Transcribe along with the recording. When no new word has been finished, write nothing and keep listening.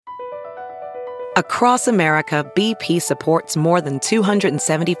Across America, BP supports more than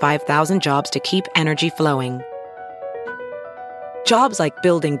 275,000 jobs to keep energy flowing. Jobs like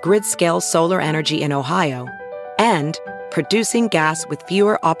building grid-scale solar energy in Ohio and producing gas with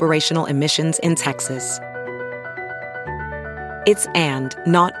fewer operational emissions in Texas. It's and,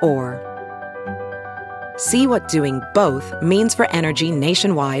 not or. See what doing both means for energy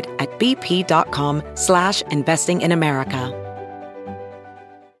nationwide at bp.com/investing in America.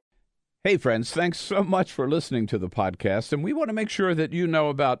 Hey, friends, thanks so much for listening to the podcast. And we want to make sure that you know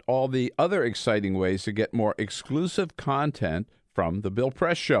about all the other exciting ways to get more exclusive content from The Bill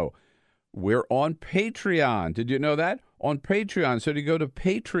Press Show. We're on Patreon. Did you know that? On Patreon. So you go to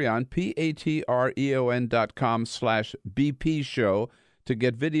Patreon, patreon.com/BP Show to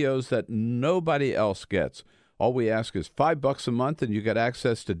get videos that nobody else gets. All we ask is $5 a month, and you get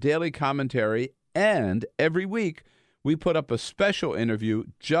access to daily commentary. And every week, we put up a special interview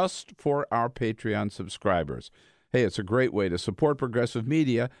just for our Patreon subscribers. Hey, it's a great way to support progressive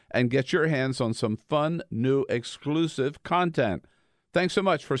media and get your hands on some fun, new, exclusive content. Thanks so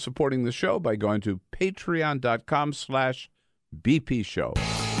much for supporting the show by going to patreon.com/BP Show.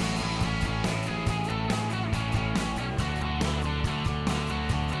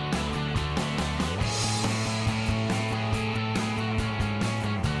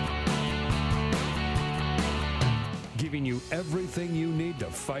 Giving you everything you need to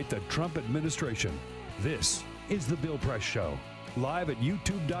fight the Trump administration. This is The Bill Press Show. Live at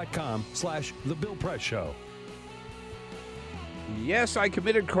youtube.com/The Bill Press Show. Yes, I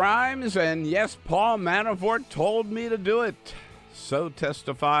committed crimes, and yes, Paul Manafort told me to do it. So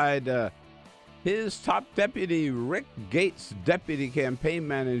testified his top deputy, Rick Gates, deputy campaign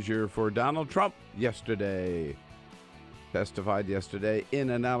manager for Donald Trump, yesterday. Testified yesterday in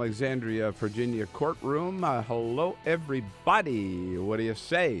an Alexandria, Virginia courtroom. Hello, everybody. What do you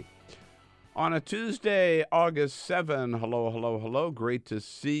say? On a Tuesday, August 7, hello. Great to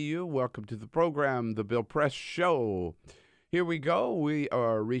see you. Welcome to the program, The Bill Press Show. Here we go. We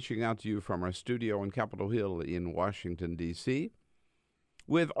are reaching out to you from our studio on Capitol Hill in Washington, D.C.,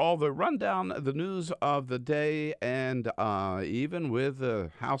 with all the rundown, the news of the day, and even with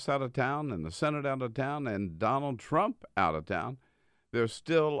the House out of town and the Senate out of town and Donald Trump out of town, there's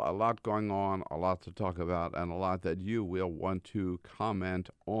still a lot going on, a lot to talk about, and a lot that you will want to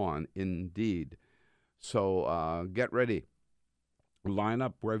comment on indeed. So get ready. Line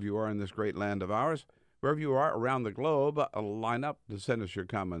up wherever you are in this great land of ours. Wherever you are around the globe, line up to send us your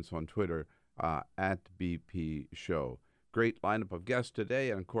comments on Twitter at BP Show. Great lineup of guests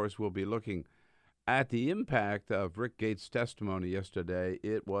today, and of course we'll be looking at the impact of Rick Gates' testimony yesterday.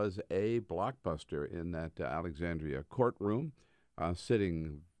 It was a blockbuster in that Alexandria courtroom,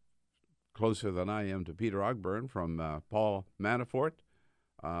 sitting closer than I am to Peter Ogburn from Paul Manafort.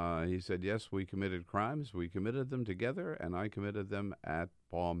 He said, yes, we committed crimes. We committed them together, and I committed them at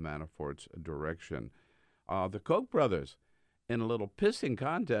Paul Manafort's direction. The Koch brothers in a little pissing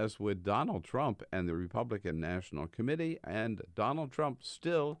contest with Donald Trump and the Republican National Committee, and Donald Trump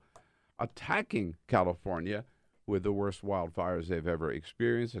still attacking California with the worst wildfires they've ever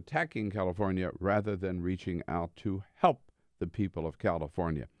experienced, attacking California rather than reaching out to help the people of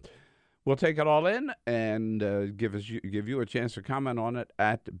California. We'll take it all in and give you a chance to comment on it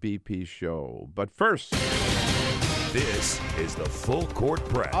at BP Show. But first, this is the Full Court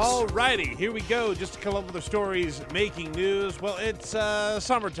Press. All righty, here we go. Just a couple of other stories making news. Well, it's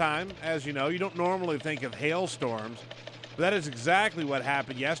summertime, as you know. You don't normally think of hailstorms, but that is exactly what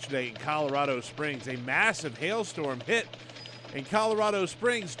happened yesterday in Colorado Springs. A massive hailstorm hit in Colorado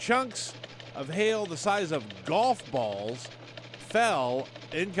Springs. Chunks of hail the size of golf balls fell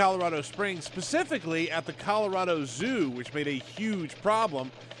in Colorado Springs, specifically at the Colorado Zoo, which made a huge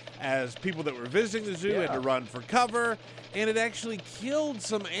problem as people that were visiting the zoo had to run for cover, and it actually killed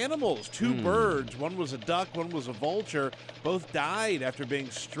some animals. Two birds, one was a duck, one was a vulture, both died after being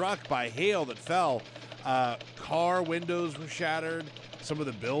struck by hail that fell. Car windows were shattered. Some of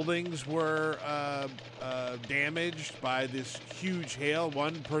the buildings were damaged by this huge hail.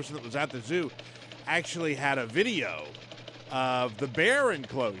 One person that was at the zoo actually had a video of the bear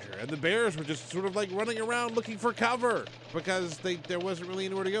enclosure, and the bears were just sort of like running around looking for cover because there wasn't really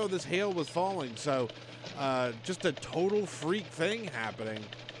anywhere to go. This hail was falling, so just a total freak thing happening,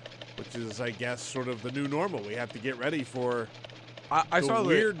 which is, I guess, sort of the new normal. We have to get ready for I saw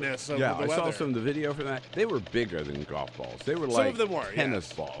weirdness of the weather. I saw some of the video for that. They were bigger than golf balls. They were some like of them were,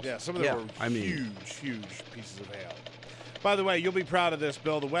 tennis balls. Yeah, some of them were huge pieces of hail. By the way, you'll be proud of this,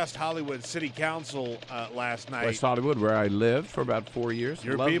 Bill. The West Hollywood City Council last night. West Hollywood, where I lived for about 4 years.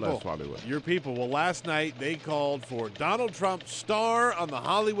 Your Love people. West Hollywood. Your people. Well, last night they called for Donald Trump's star on the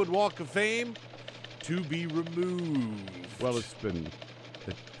Hollywood Walk of Fame to be removed. Well, it's been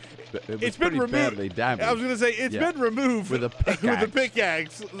pretty removed, badly damaged. I was going to say it's been removed with a pickaxe. with a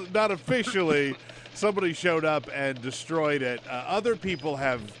pickaxe, not officially. Somebody showed up and destroyed it. Other people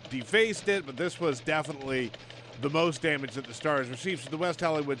have defaced it, but this was definitely the most damage that the Star has received. So the West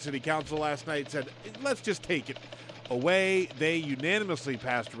Hollywood City Council last night said, let's just take it away. They unanimously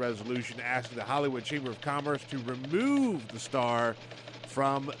passed a resolution asking the Hollywood Chamber of Commerce to remove the Star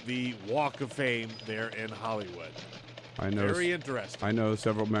from the Walk of Fame there in Hollywood. Very interesting. I know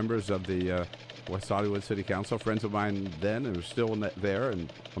several members of the West Hollywood City Council, friends of mine then, and are still there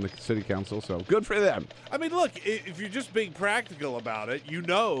and on the city council, so good for them. I mean, look, if you're just being practical about it, you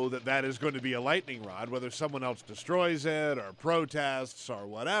know that is going to be a lightning rod, whether someone else destroys it or protests or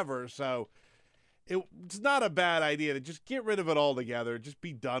whatever. So it's not a bad idea to just get rid of it altogether, just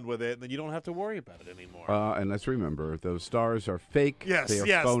be done with it, and then you don't have to worry about it anymore. And let's remember, those stars are fake. Yes, they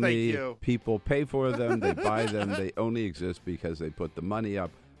are phony. Thank you. People pay for them. They buy them. They only exist because they put the money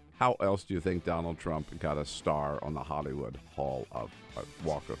up. How else do you think Donald Trump got a star on the Hollywood Hall of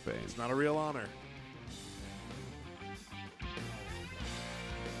Walk of Fame? It's not a real honor.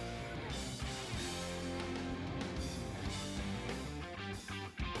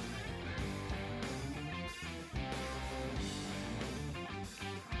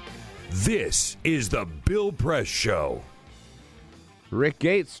 This is the Bill Press Show. Rick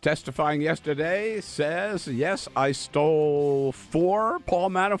Gates, testifying yesterday, says, yes, I stole for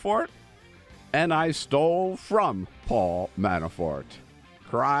Paul Manafort, and I stole from Paul Manafort.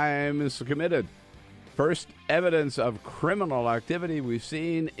 Crime is committed. First evidence of criminal activity we've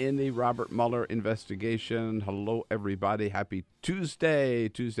seen in the Robert Mueller investigation. Hello, everybody. Happy Tuesday,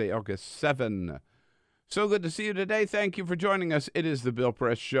 August 7. So good to see you today. Thank you for joining us. It is the Bill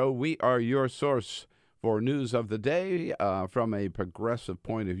Press Show. We are your source for news of the day from a progressive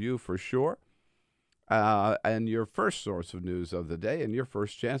point of view, for sure. And your first source of news of the day and your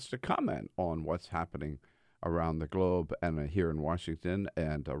first chance to comment on what's happening around the globe and here in Washington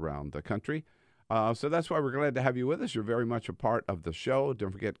and around the country. So that's why we're glad to have you with us. You're very much a part of the show.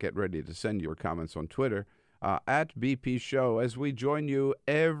 Don't forget, get ready to send your comments on Twitter at BP Show as we join you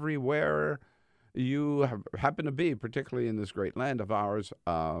everywhere you happen to be, particularly in this great land of ours,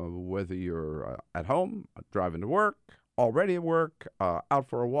 whether you're at home, driving to work, already at work, out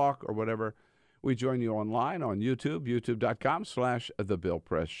for a walk, or whatever. We join you online on YouTube, youtube.com/The Bill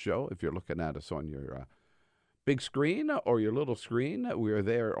Press Show. If you're looking at us on your big screen or your little screen, we are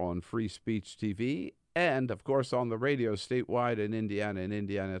there on Free Speech TV and, of course, on the radio statewide in Indiana and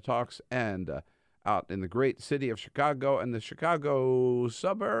Indiana Talks and out in the great city of Chicago and the Chicago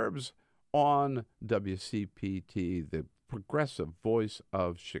suburbs on WCPT, the progressive voice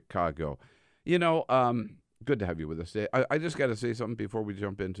of Chicago. You know, good to have you with us today. I just got to say something before we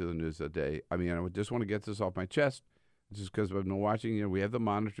jump into the news of the day. I mean, I just want to get this off my chest, just because I've been watching. You know, we have the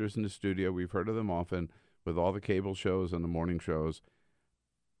monitors in the studio. We've heard of them often with all the cable shows and the morning shows.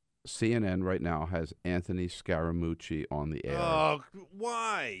 CNN right now has Anthony Scaramucci on the air. Oh,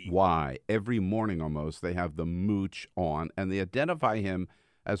 why? Why? Every morning almost, they have the mooch on, and they identify him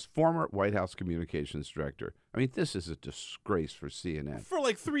as former White House communications director. I mean, this is a disgrace for CNN. For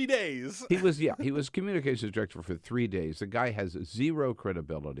like 3 days. He was communications director for 3 days. The guy has zero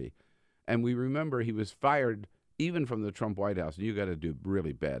credibility. And we remember he was fired even from the Trump White House. And you got to do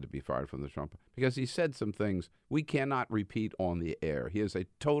really bad to be fired from the Trump, because he said some things we cannot repeat on the air. He is a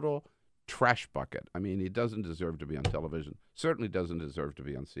total trash bucket. I mean, he doesn't deserve to be on television. Certainly doesn't deserve to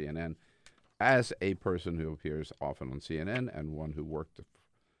be on CNN. As a person who appears often on CNN and one who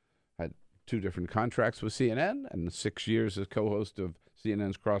had 2 different contracts with CNN and 6 years as co-host of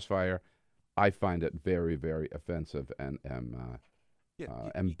CNN's Crossfire, I find it very, very offensive and am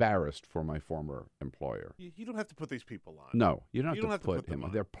embarrassed for my former employer. You don't have to put these people on. No, you don't have to put him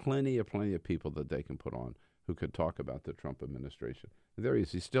on. There are plenty of people that they can put on who could talk about the Trump administration. And there he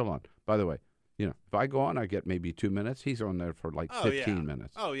is. He's still on. By the way, you know, if I go on, I get maybe 2 minutes. He's on there for like 15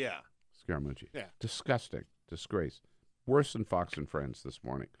 minutes. Oh, yeah. Scaramucci. Yeah. Disgusting. Disgrace. Worse than Fox and Friends this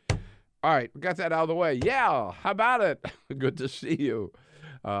morning. All right, we got that out of the way. Yeah, how about it? Good to see you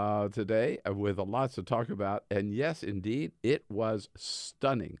today with lots to talk about. And yes, indeed, it was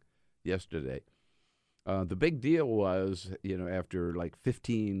stunning yesterday. The big deal was, you know, after like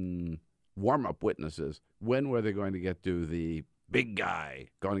 15 warm-up witnesses, when were they going to get to the big guy,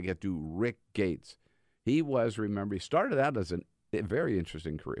 going to get to Rick Gates? He was, remember, he started out as a very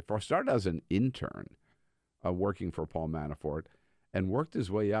interesting career. Started as an intern working for Paul Manafort, and worked his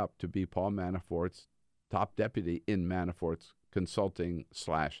way up to be Paul Manafort's top deputy in Manafort's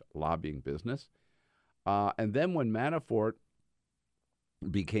consulting/lobbying business. And then when Manafort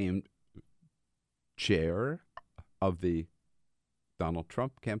became chair of the Donald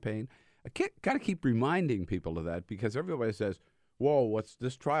Trump campaign. I got to keep reminding people of that because everybody says, whoa, what's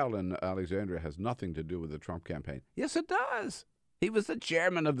this trial in Alexandria has nothing to do with the Trump campaign. Yes, it does. He was the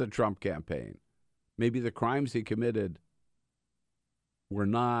chairman of the Trump campaign. Maybe the crimes he committed were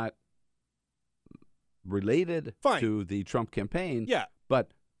not related to the Trump campain. Yeah.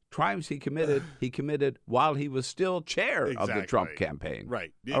 But crimes he committed while he was still chair of the Trump campaign.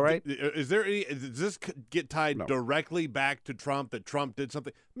 Right. All right. Is there any? Does this get tied directly back to Trump? That Trump did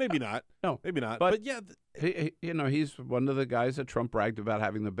something? Maybe not. No. Maybe not. But yeah, he's one of the guys that Trump bragged about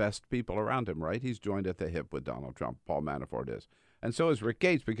having the best people around him. Right. He's joined at the hip with Donald Trump. Paul Manafort is, and so is Rick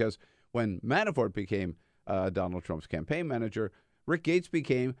Gates. Because when Manafort became Donald Trump's campaign manager, Rick Gates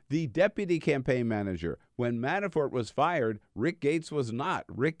became the deputy campaign manager. When Manafort was fired, Rick Gates was not.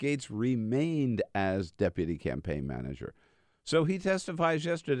 Rick Gates remained as deputy campaign manager. So he testifies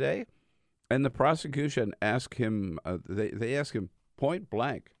yesterday, and the prosecution asked him, they asked him point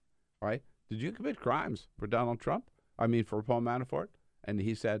blank, right? Did you commit crimes for Donald Trump? For Paul Manafort? And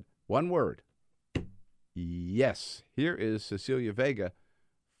he said one word, yes. Here is Cecilia Vega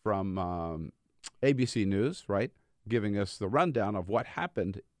from ABC News, right? Giving us the rundown of what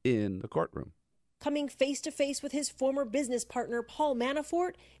happened in the courtroom. Coming face-to-face with his former business partner, Paul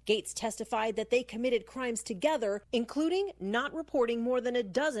Manafort, Gates testified that they committed crimes together, including not reporting more than a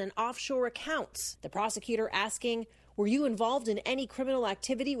dozen offshore accounts. The prosecutor asking, were you involved in any criminal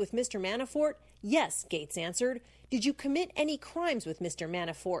activity with Mr. Manafort? Yes, Gates answered. Did you commit any crimes with Mr.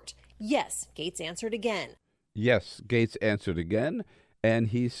 Manafort? Yes, Gates answered again. Yes, Gates answered again, and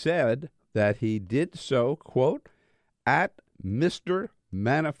he said that he did so, quote, at Mr.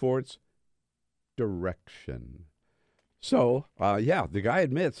 Manafort's direction. So, the guy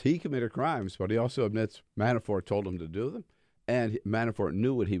admits he committed crimes, but he also admits Manafort told him to do them, and Manafort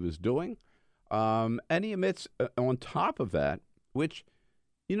knew what he was doing. And he admits on top of that, which,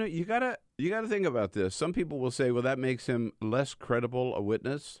 you gotta think about this. Some people will say, well, that makes him less credible a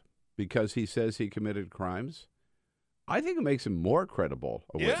witness because he says he committed crimes. I think it makes him more credible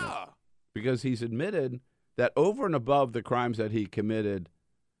a witness because he's admitted that over and above the crimes that he committed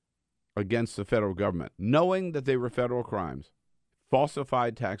against the federal government, knowing that they were federal crimes,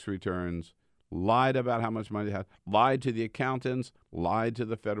 falsified tax returns, lied about how much money he had, lied to the accountants, lied to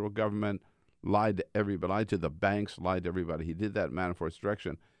the federal government, lied to everybody, lied to the banks, lied to everybody. He did that in Manafort's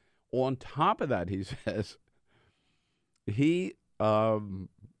direction. On top of that, he says he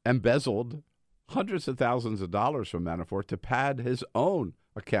embezzled hundreds of thousands of dollars from Manafort to pad his own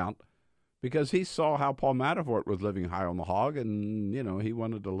account because he saw how Paul Manafort was living high on the hog, and, he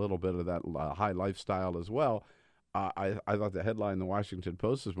wanted a little bit of that high lifestyle as well. I thought the headline in the Washington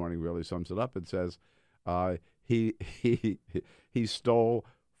Post this morning really sums it up. It says he stole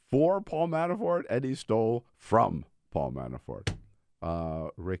for Paul Manafort and he stole from Paul Manafort,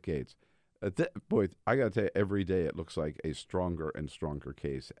 Rick Gates. Boy, I got to tell you, every day it looks like a stronger and stronger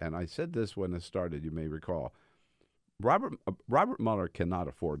case. And I said this when it started, you may recall. Robert Mueller cannot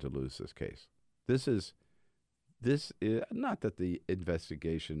afford to lose this case. This is not that the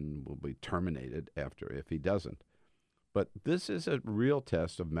investigation will be terminated if he doesn't, but this is a real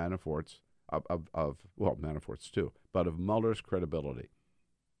test of Manafort's Manafort's too, but of Mueller's credibility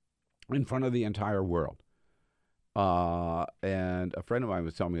in front of the entire world. And a friend of mine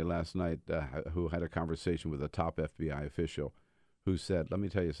was telling me last night who had a conversation with a top FBI official who said, let me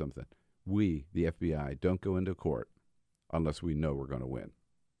tell you something. We, the FBI, don't go into court unless we know we're going to win.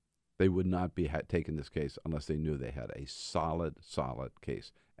 They would not be taking this case unless they knew they had a solid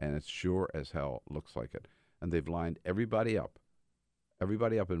case. And it sure as hell looks like it. And they've lined everybody up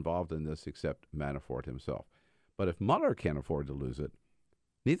involved in this except Manafort himself. But if Mueller can't afford to lose it,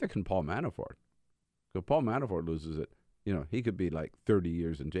 neither can Paul Manafort. If Paul Manafort loses it, he could be like 30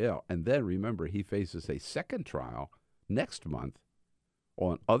 years in jail. And then, remember, he faces a second trial next month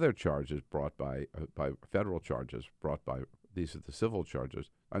on other charges brought by federal charges brought by, these are the civil charges.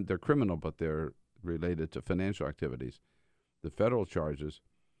 They're criminal, but they're related to financial activities. The federal charges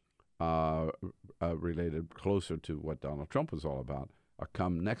related closer to what Donald Trump was all about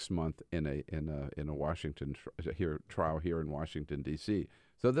come next month in a Washington trial here in Washington, D.C.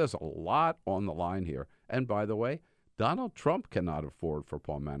 So there's a lot on the line here. And by the way, Donald Trump cannot afford for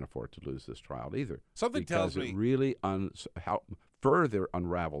Paul Manafort to lose this trial either. Something tells me it really further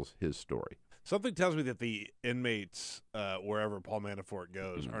unravels his story. Something tells me that the inmates, wherever Paul Manafort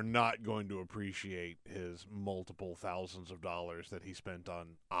goes, are not going to appreciate his multiple thousands of dollars that he spent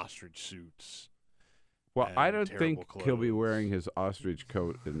on ostrich suits. Well, I don't think he'll be wearing his ostrich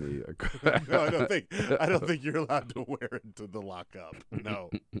coat in the. No, I don't think you're allowed to wear it to the lockup. No.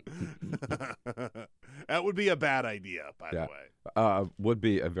 That would be a bad idea, by the way. Would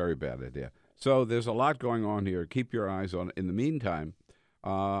be a very bad idea. So there's a lot going on here. Keep your eyes on it. In the meantime,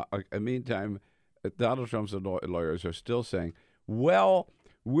 Donald Trump's lawyers are still saying, well,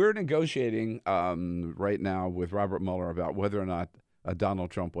 we're negotiating right now with Robert Mueller about whether or not Donald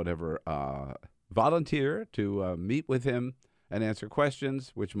Trump would ever volunteer to meet with him and answer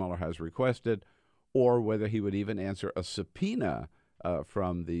questions, which Mueller has requested, or whether he would even answer a subpoena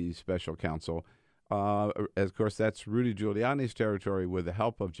from the special counsel. Of course, that's Rudy Giuliani's territory with the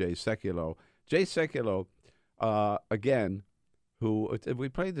help of Jay Sekulow. Jay Sekulow, again, who we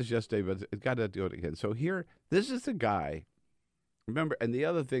played this yesterday, but it's got to do it again. So here, this is the guy. Remember, and the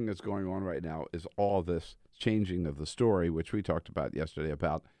other thing that's going on right now is all this changing of the story, which we talked about yesterday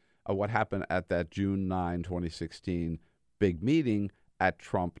about what happened at that June 9, 2016 big meeting at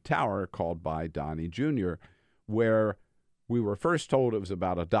Trump Tower called by Donnie Jr., where we were first told it was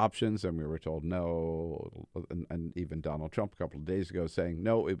about adoptions, and we were told no, and even Donald Trump a couple of days ago saying,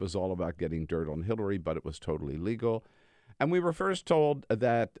 no, it was all about getting dirt on Hillary, but it was totally legal. And we were first told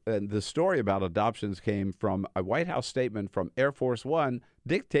that the story about adoptions came from a White House statement from Air Force One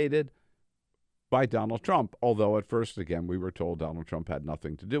dictated by Donald Trump, although at first, again, we were told Donald Trump had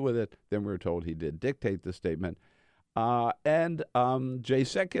nothing to do with it. Then we were told he did dictate the statement. And Jay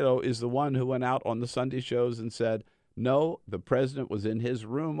Sekulow is the one who went out on the Sunday shows and said, no, the president was in his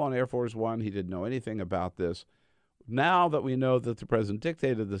room on Air Force One. He didn't know anything about this. Now that we know that the president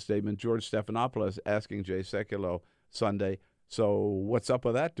dictated the statement, George Stephanopoulos asking Jay Sekulow Sunday, so what's up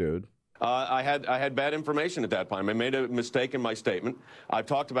with that, dude? I had bad information at that time. I made a mistake in my statement. I've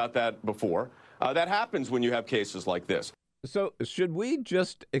talked about that before. That happens when you have cases like this. So should we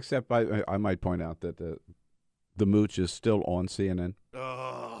just accept, I might point out that the mooch is still on CNN.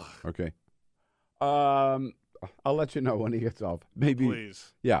 Ugh. Okay. I'll let you know when he gets off. Maybe.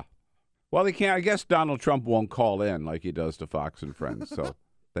 Please. Yeah. Well, he can't. I guess Donald Trump won't call in like he does to Fox and Friends, so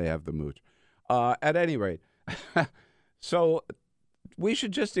they have the mooch. At any rate, so we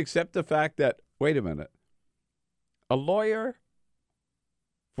should just accept the fact that, wait a minute, a lawyer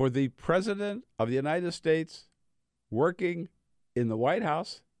for the President of the United States working in the White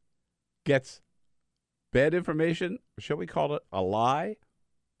House gets bad information, shall we call it a lie,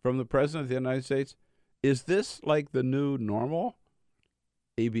 from the President of the United States? Is this like the new normal?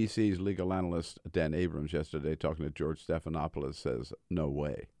 ABC's legal analyst Dan Abrams yesterday talking to George Stephanopoulos says, no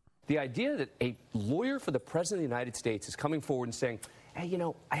way. The idea that a lawyer for the President of the United States is coming forward and saying, hey,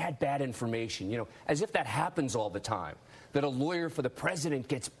 I had bad information, as if that happens all the time, that a lawyer for the President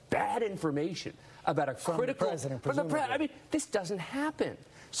gets bad information about a critical... From the President, this doesn't happen.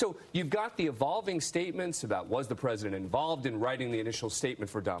 So you've got the evolving statements about was the president involved in writing the initial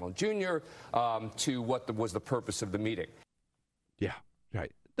statement for Donald Jr. To what was the purpose of the meeting. Yeah,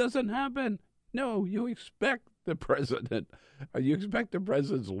 right. Doesn't happen. No, you expect the president, you expect the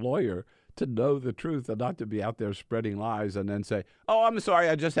president's lawyer to know the truth and not to be out there spreading lies and then say, oh, I'm sorry,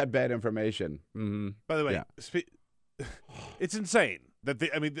 I just had bad information. Mm-hmm. By the way, it's insane that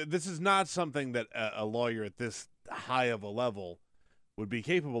this is not something that a lawyer at this high of a level would be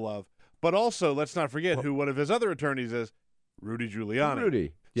capable of. But also, let's not forget who one of his other attorneys is, Rudy Giuliani.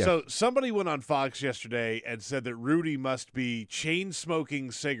 Rudy. Yes. So somebody went on Fox yesterday and said that Rudy must be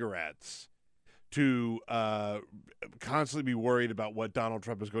chain-smoking cigarettes to constantly be worried about what Donald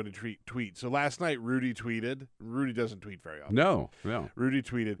Trump is going to tweet. So last night, Rudy tweeted. Rudy doesn't tweet very often. No. Rudy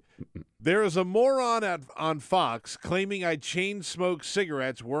tweeted, there is a moron on Fox claiming I chain smoke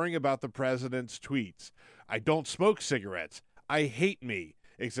cigarettes worrying about the president's tweets. I don't smoke cigarettes. I hate me.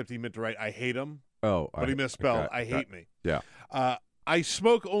 Except he meant to write, I hate him. Oh. But he misspelled, I hate me. Yeah. I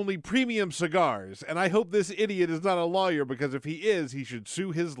smoke only premium cigars, and I hope this idiot is not a lawyer, because if he is, he should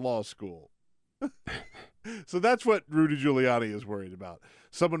sue his law school. So that's what Rudy Giuliani is worried about.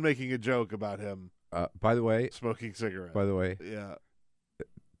 Someone making a joke about him. By the way, smoking cigarettes. By the way, yeah.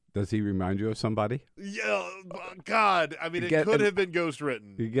 Does he remind you of somebody? Yeah, God. I mean, it could have been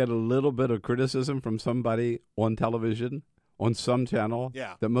ghostwritten. You get a little bit of criticism from somebody on television, on some channel,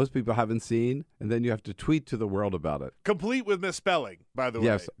 yeah, that most people haven't seen, and then you have to tweet to the world about it. Complete with misspelling, by the way.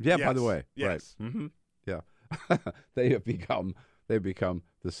 Yes. Yeah, yes. By the way. Yes. Right. Mm-hmm. Yeah. They've become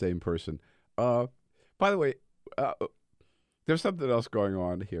the same person. By the way, there's something else going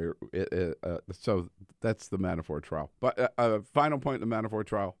on here. So that's the Manafort trial. But final point in the Manafort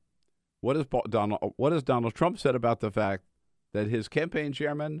trial. What has Donald Trump said about the fact that his campaign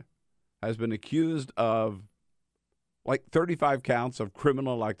chairman has been accused of like 35 counts of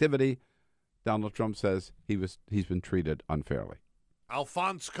criminal activity? Donald Trump says he's been treated unfairly.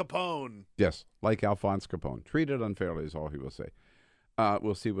 Alphonse Capone. Yes, like Alphonse Capone. Treated unfairly is all he will say.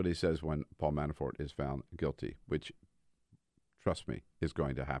 We'll see what he says when Paul Manafort is found guilty, which, trust me, is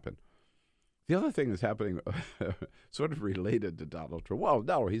going to happen. The other thing that's happening, sort of related to Donald Trump, well,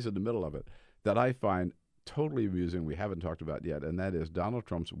 no, he's in the middle of it, that I find totally amusing, we haven't talked about yet, and that is Donald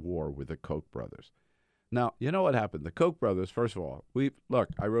Trump's war with the Koch brothers. Now, you know what happened? The Koch brothers, first of all,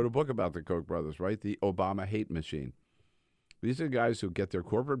 I wrote a book about the Koch brothers, right? The Obama hate machine. These are guys who get their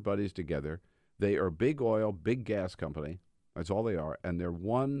corporate buddies together. They are big oil, big gas company. That's all they are. And their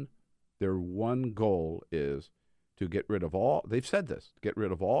one goal is to get rid of all, they've said this, get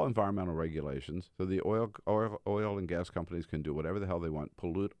rid of all environmental regulations so the oil and gas companies can do whatever the hell they want,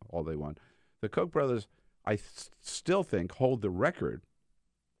 pollute all they want. The Koch brothers, I still think, hold the record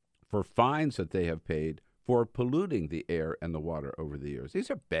for fines that they have paid for polluting the air and the water over the years. These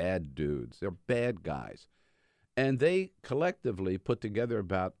are bad dudes. They're bad guys. And they collectively put together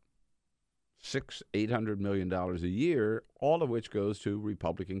about $800 million a year, all of which goes to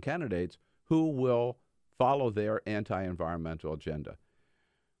Republican candidates who will follow their anti-environmental agenda.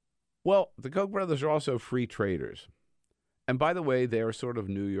 Well, the Koch brothers are also free traders. And by the way, they're sort of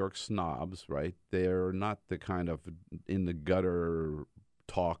New York snobs, right? They're not the kind of in-the-gutter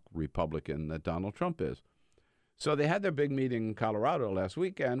talk Republican that Donald Trump is. So they had their big meeting in Colorado last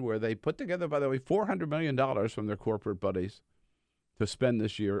weekend where they put together, by the way, $400 million from their corporate buddies to spend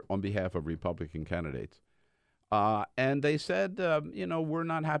this year on behalf of Republican candidates. And they said, we're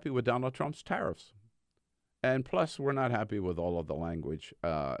not happy with Donald Trump's tariffs. And plus, we're not happy with all of the language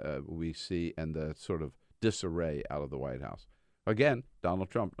we see and the sort of disarray out of the White House. Again,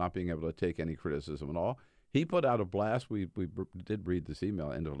 Donald Trump not being able to take any criticism at all. He put out a blast. We did read this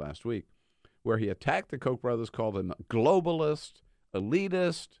email end of last week where he attacked the Koch brothers, called them globalist,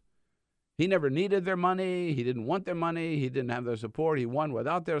 elitist. He never needed their money. He didn't want their money. He didn't have their support. He won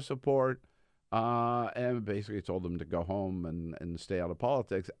without their support. And basically told them to go home and stay out of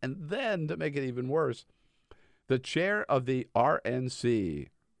politics. And then, to make it even worse, the chair of the RNC,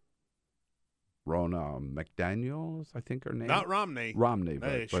 Ronna McDaniels, I think her name. Not Romney. Romney.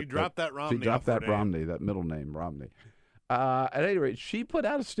 Hey, she dropped that Romney. She dropped that Romney, that middle name, Romney. At any rate, she put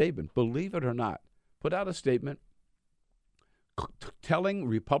out a statement, believe it or not, telling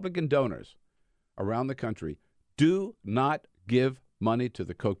Republican donors around the country, do not give money to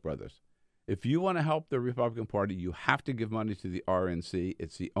the Koch brothers. If you want to help the Republican Party, you have to give money to the RNC.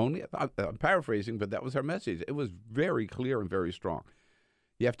 It's the only, I'm paraphrasing, but that was her message. It was very clear and very strong.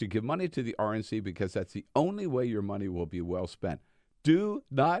 You have to give money to the RNC because that's the only way your money will be well spent. Do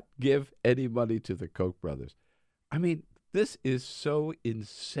not give any money to the Koch brothers. I mean, this is so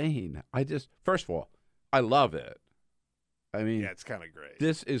insane. First of all, I love it. I mean, yeah, it's kind of great.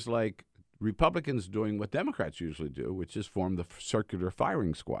 This is like Republicans doing what Democrats usually do, which is form the circular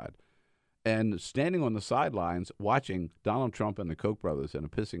firing squad. And standing on the sidelines watching Donald Trump and the Koch brothers in a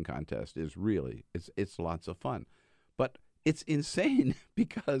pissing contest is really, it's lots of fun. But it's insane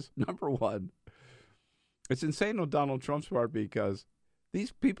because, number one, it's insane on Donald Trump's part because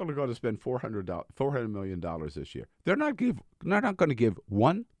these people are going to spend $400 million this year. They're not going to give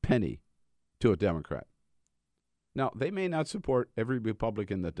one penny to a Democrat. Now, they may not support every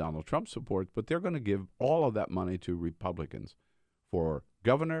Republican that Donald Trump supports, but they're going to give all of that money to Republicans for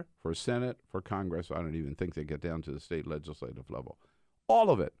governor, for Senate, for Congress. I don't even think they get down to the state legislative level. All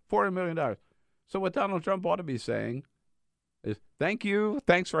of it, $400 million. So what Donald Trump ought to be saying is, thank you,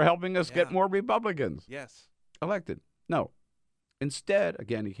 thanks for helping us get more Republicans elected. No. Instead,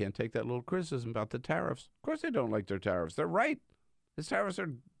 again, you can't take that little criticism about the tariffs. Of course they don't like their tariffs. They're right. His tariffs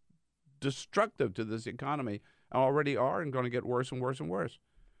are destructive to this economy, already are, and going to get worse and worse and worse.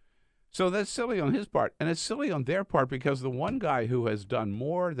 So that's silly on his part, and it's silly on their part because the one guy who has done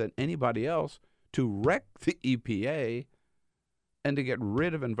more than anybody else to wreck the EPA and to get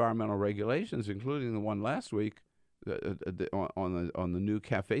rid of environmental regulations, including the one last week on the new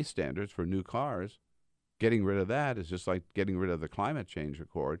CAFE standards for new cars, getting rid of that is just like getting rid of the climate change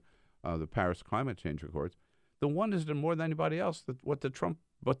accord, the Paris climate change accords. The one has done more than anybody else. What the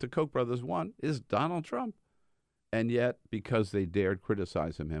Koch brothers want is Donald Trump. And yet, because they dared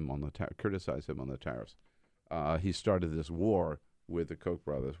criticize him on the tariffs, he started this war with the Koch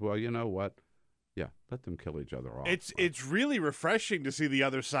brothers. Well, you know what? Yeah, let them kill each other off. It's really refreshing to see the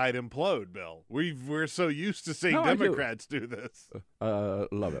other side implode, Bill. We're so used to seeing Democrats do this.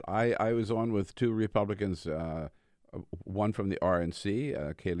 Love it. I was on with two Republicans, one from the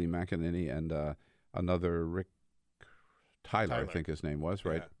RNC, Kayleigh McEnany, and another Rick Tyler, I think his name was,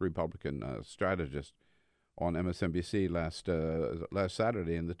 right? Yeah. Republican strategist on MSNBC last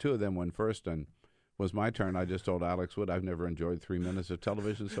Saturday, and the two of them went first. And was my turn, I just told Alex Wood I've never enjoyed 3 minutes of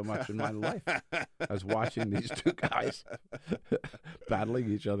television so much in my life as watching these two guys battling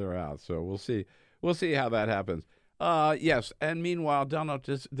each other out. So we'll see. We'll see how that happens. Yes, and meanwhile, Donald,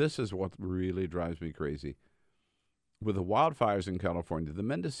 this is what really drives me crazy. With the wildfires in California, the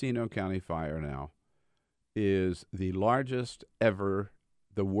Mendocino County fire now is the largest ever,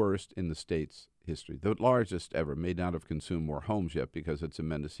 the worst in the state's history. The largest ever, may not have consumed more homes yet because it's in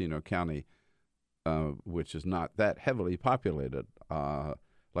Mendocino County, which is not that heavily populated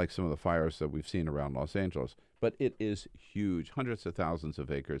like some of the fires that we've seen around Los Angeles. But it is huge, hundreds of thousands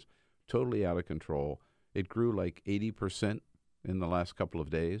of acres, totally out of control. It grew like 80% in the last couple of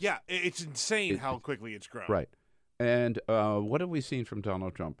days. Yeah, it's insane how quickly it's grown. Right. And what have we seen from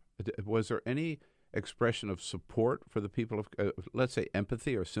Donald Trump? Was there any expression of support for the people of, let's say,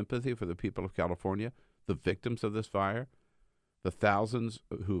 empathy or sympathy for the people of California, the victims of this fire, the thousands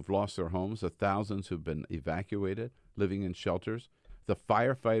who've lost their homes, the thousands who've been evacuated, living in shelters, the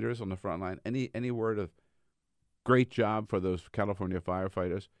firefighters on the front line? Any word of great job for those California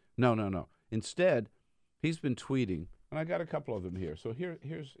firefighters? No. Instead, he's been tweeting, and I got a couple of them here. So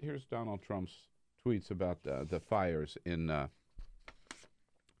here's Donald Trump's tweets about the fires in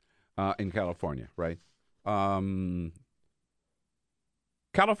California, right?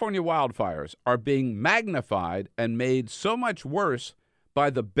 California wildfires are being magnified and made so much worse by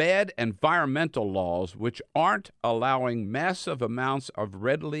the bad environmental laws which aren't allowing massive amounts of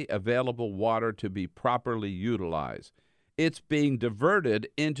readily available water to be properly utilized. It's being diverted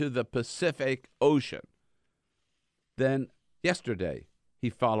into the Pacific Ocean. Then yesterday, he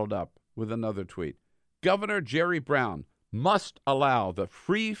followed up with another tweet. Governor Jerry Brown must allow the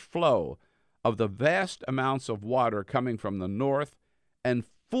free flow of the vast amounts of water coming from the north and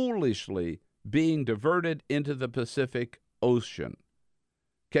foolishly being diverted into the Pacific Ocean.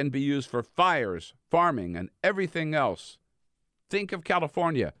 Can be used for fires, farming, and everything else. Think of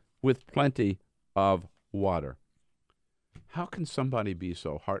California with plenty of water. How can somebody be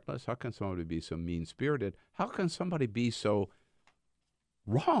so heartless? How can somebody be so mean-spirited? How can somebody be so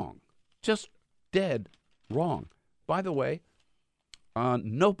wrong? Just dead wrong. By the way,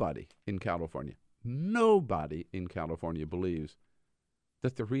 nobody in California believes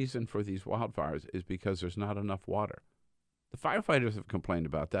that the reason for these wildfires is because there's not enough water. The firefighters have complained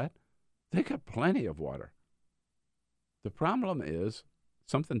about that. They got plenty of water. The problem is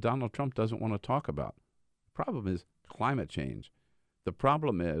something Donald Trump doesn't want to talk about. The problem is climate change. The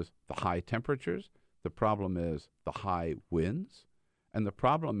problem is the high temperatures. The problem is the high winds. And the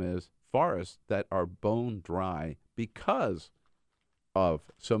problem is forests that are bone dry because of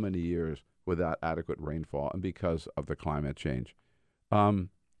so many years without adequate rainfall and because of the climate change.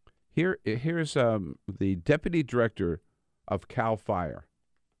 Here's the deputy director of CAL FIRE,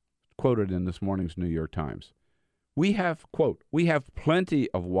 quoted in this morning's New York Times. We have, quote, we have plenty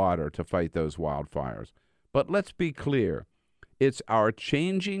of water to fight those wildfires. But let's be clear, it's our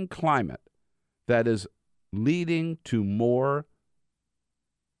changing climate that is leading to more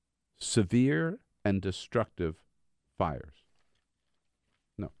severe and destructive fires.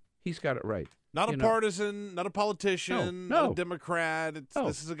 No, he's got it right. Not a partisan, not a politician, no. not a Democrat.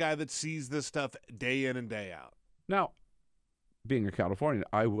 This is a guy that sees this stuff day in and day out. Now, being a Californian,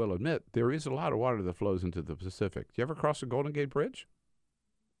 I will admit there is a lot of water that flows into the Pacific. Do you ever cross the Golden Gate Bridge?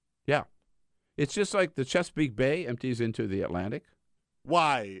 Yeah. It's just like the Chesapeake Bay empties into the Atlantic.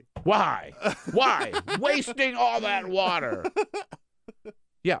 Why? Wasting all that water.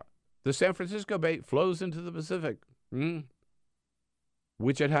 Yeah. The San Francisco Bay flows into the Pacific,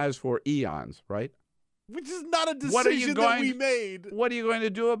 which it has for eons, right? Which is not a decision that we made. What are you going to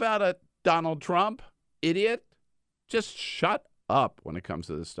do about it, Donald Trump? Idiot. Just shut up when it comes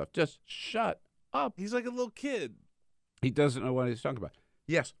to this stuff. Just shut up. He's like a little kid. He doesn't know what he's talking about.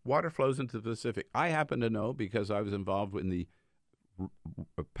 Yes, water flows into the Pacific. I happen to know because I was involved in the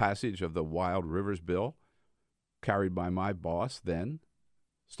passage of the Wild Rivers Bill carried by my boss then,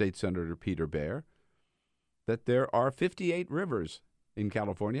 State Senator Peter Baer, that there are 58 rivers in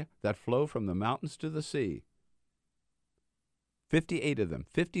California that flow from the mountains to the sea. 58 of them.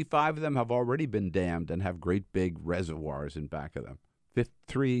 55 of them have already been dammed and have great big reservoirs in back of them.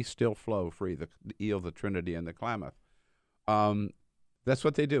 3 still flow free, the Eel, the Trinity, and the Klamath. That's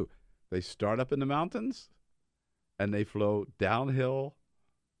what they do. They start up in the mountains, and they flow downhill,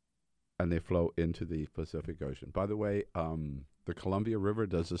 and they flow into the Pacific Ocean. By the way, the Columbia River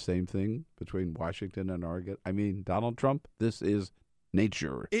does the same thing between Washington and Oregon. I mean, Donald Trump, this is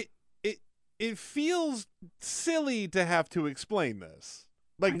nature. It feels silly to have to explain this.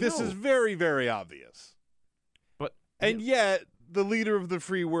 Like, this is very, very obvious. But yet, the leader of the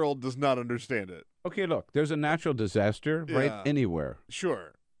free world does not understand it. Okay, look, there's a natural disaster right anywhere.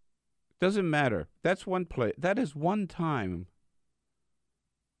 Sure. Doesn't matter. That's one place. That is one time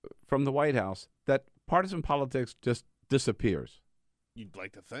from the White House that partisan politics just disappears. You'd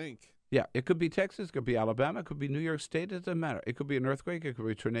like to think. Yeah, it could be Texas, it could be Alabama, it could be New York State. It doesn't matter. It could be an earthquake, it could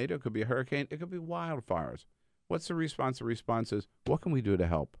be a tornado, it could be a hurricane, it could be wildfires. What's the response? The response is, what can we do to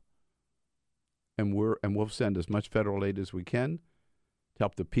help? And we'll send as much federal aid as we can to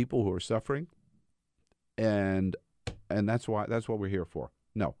help the people who are suffering. And that's what we're here for.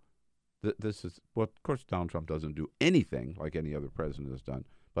 No, this is well, of course, Donald Trump doesn't do anything like any other president has done.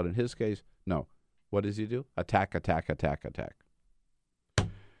 But in his case, no. What does he do? Attack, attack, attack, attack.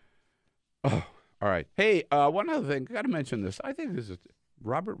 Oh, all right. Hey, one other thing. Got to mention this. I think this is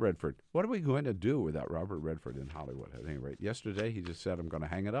Robert Redford. What are we going to do without Robert Redford in Hollywood? At any rate, yesterday he just said, I'm going to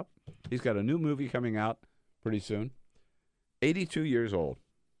hang it up. He's got a new movie coming out pretty soon. 82 years old.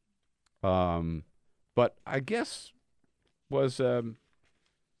 But I guess was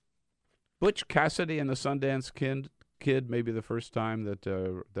Butch Cassidy and the Sundance Kid maybe the first time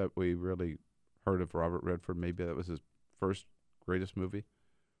that we really heard of Robert Redford. Maybe that was his first greatest movie.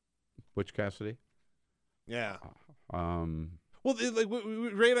 Butch Cassidy. Yeah. Well, like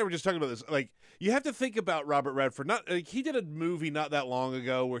Ray and I were just talking about this. Like, you have to think about Robert Redford. Not like he did a movie not that long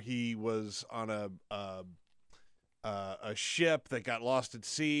ago where he was on a ship that got lost at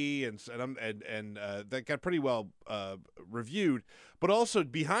sea, and that got pretty well reviewed. But also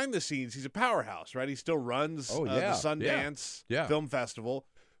behind the scenes, he's a powerhouse, right? He still runs the Sundance Film Festival,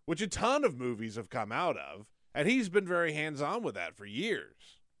 which a ton of movies have come out of, and he's been very hands-on with that for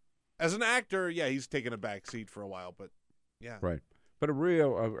years. As an actor, he's taken a back seat for a while, but right. But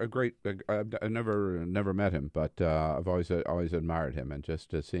a great. I never met him, but I've always admired him, and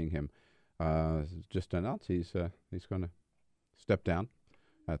just seeing him, just announce he's going to step down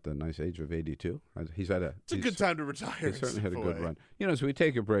at the nice age of 82. It's a good time to retire. He certainly had a good run. As we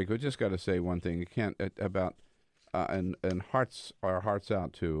take a break, we just got to say one thing. You can't and our hearts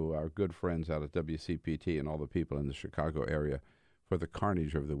out to our good friends out at WCPT and all the people in the Chicago area for the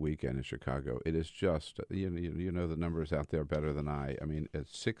carnage of the weekend in Chicago. It is just, you know the numbers out there better than I. I mean,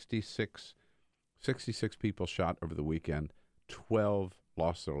 it's 66 people shot over the weekend, 12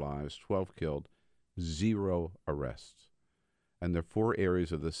 lost their lives, 12 killed, 0 arrests. And there are 4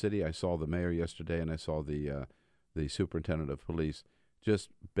 areas of the city. I saw the mayor yesterday, and I saw the superintendent of police.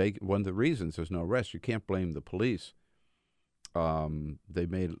 One of the reasons there's no arrest, you can't blame the police. They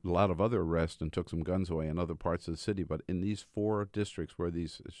made a lot of other arrests and took some guns away in other parts of the city, but in these 4 districts where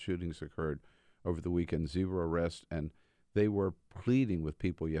these shootings occurred over the weekend, 0 arrests, and they were pleading with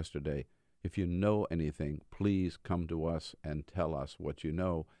people yesterday, if you know anything, please come to us and tell us what you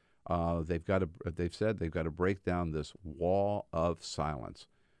know. They've said they've got to break down this wall of silence,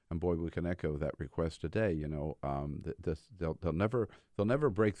 and boy, we can echo that request today. They'll never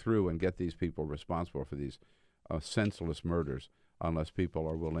break through and get these people responsible for these senseless murders unless people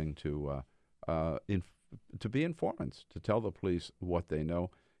are willing to be informants, to tell the police what they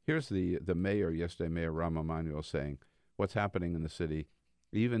know. Here's the mayor yesterday, Mayor Rahm Emanuel, saying what's happening in the city,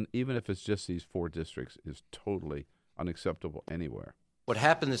 even if it's just these 4 districts, is totally unacceptable anywhere. What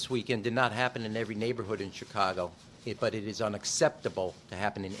happened this weekend did not happen in every neighborhood in Chicago, but it is unacceptable to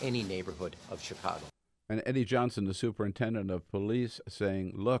happen in any neighborhood of Chicago. And Eddie Johnson, the superintendent of police,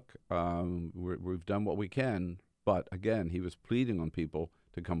 saying, look, we've done what we can. But again, he was pleading on people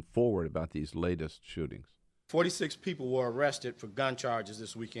to come forward about these latest shootings. 46 people were arrested for gun charges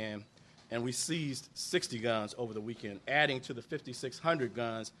this weekend, and we seized 60 guns over the weekend, adding to the 5,600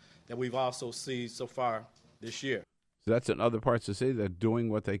 guns that we've also seized so far this year. So that's in other parts of the city. They're doing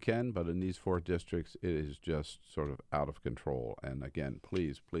what they can, but in these 4 districts, it is just sort of out of control. And again,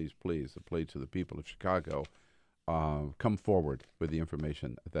 please, please, please, the plea to the people of Chicago, come forward with the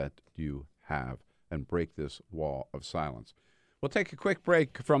information that you have and break this wall of silence. We'll take a quick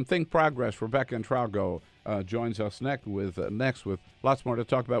break from Thinkprogress. Rebekah Entralgo joins us next with lots more to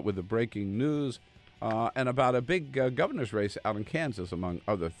talk about with the breaking news and about a big governor's race out in Kansas, among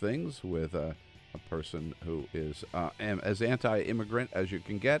other things, with a person who is as anti-immigrant as you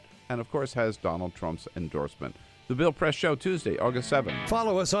can get, and of course has Donald Trump's endorsement. The Bill Press Show, Tuesday, August 7th.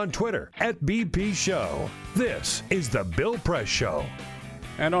 Follow us on Twitter @BP Show. This is The Bill Press Show.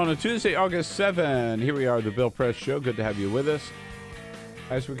 And on a Tuesday, August 7, here we are, The Bill Press Show. Good to have you with us.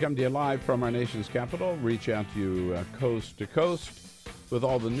 As we come to you live from our nation's capital, reach out to you coast to coast with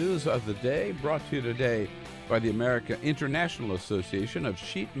all the news of the day, brought to you today by the American International Association of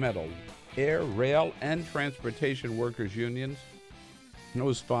Sheet Metal, Air, Rail, and Transportation Workers Unions.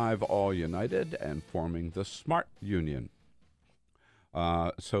 Those 5 all united and forming the SMART Union.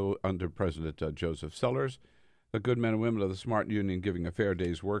 So under President Joseph Sellers, the good men and women of the SMART Union giving a fair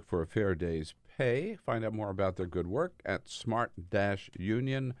day's work for a fair day's pay. Find out more about their good work at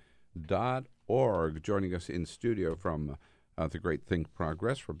smart-union.org. Joining us in studio from the great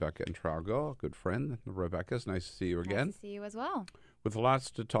Thinkprogress, Rebekah Entralgo, a good friend. Rebekah, it's nice to see you again. Nice to see you as well. With lots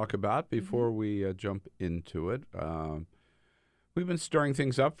to talk about before we jump into it. We've been stirring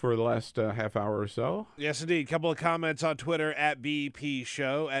things up for the last half hour or so. Yes, indeed. A couple of comments on Twitter at BP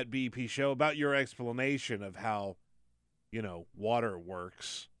Show, about your explanation of how, water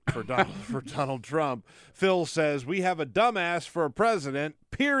works for Donald Trump. Phil says, we have a dumbass for a president,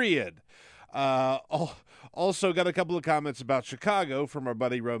 period. Also got a couple of comments about Chicago from our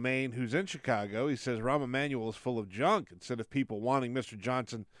buddy Romaine, who's in Chicago. He says, Rahm Emanuel is full of junk. Instead of people wanting Mr.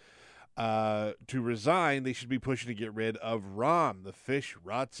 Johnson to resign, they should be pushing to get rid of Rahm. The fish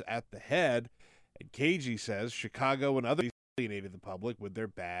rots at the head. And KG says Chicago and others alienated the public with their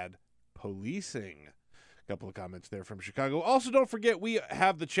bad policing. A couple of comments there from Chicago. Also, don't forget we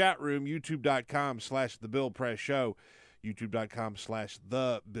have the chat room, youtube.com/The Bill Press Show,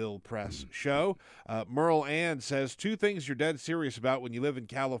 youtube.com/The Bill Press Show. Merle Ann says 2 things you're dead serious about when you live in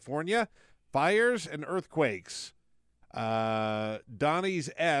California: fires and earthquakes. Donnie's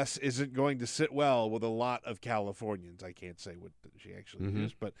S isn't going to sit well with a lot of Californians. I can't say what she actually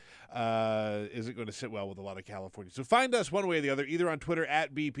is, but isn't going to sit well with a lot of Californians. So find us one way or the other, either on Twitter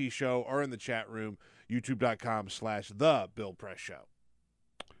at BP Show or in the chat room, youtube.com/The Bill Press Show.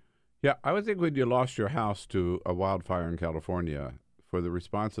 Yeah, I would think when you lost your house to a wildfire in California, for the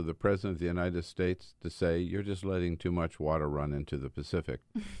response of the President of the United States to say, you're just letting too much water run into the Pacific.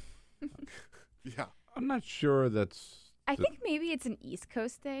 Yeah. I'm not sure that's... I think maybe it's an East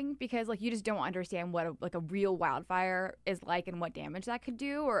Coast thing because, you just don't understand what a real wildfire is like and what damage that could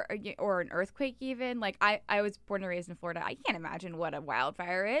do, or an earthquake even. I was born and raised in Florida. I can't imagine what a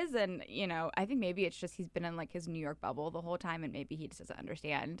wildfire is, and I think maybe it's just he's been in his New York bubble the whole time, and maybe he just doesn't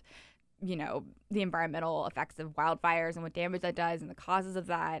understand, the environmental effects of wildfires and what damage that does and the causes of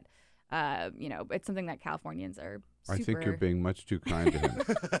that. It's something that Californians are super... I think you're being much too kind to him.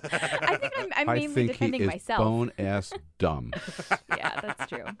 I think I'm mainly defending myself. Bone-ass dumb. Yeah, that's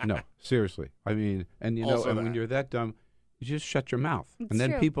true. No, seriously. I mean, and when you're that dumb, you just shut your mouth. It's and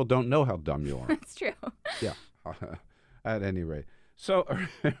then true. People don't know how dumb you are. That's true. Yeah, at any rate. So,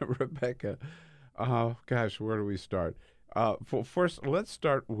 Rebekah, where do we start? First, let's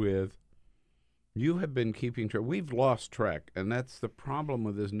start with... You have been keeping track. We've lost track, and that's the problem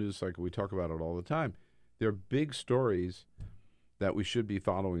with this news cycle. We talk about it all the time. There are big stories that we should be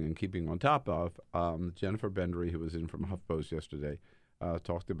following and keeping on top of. Jennifer Bendery, who was in from HuffPost yesterday,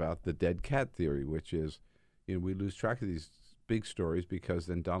 talked about the dead cat theory, which is, we lose track of these big stories because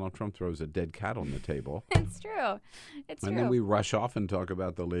then Donald Trump throws a dead cat on the table. It's true. And then we rush off and talk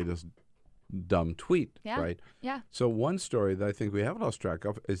about the latest dumb tweet, right? Yeah. So one story that I think we have lost track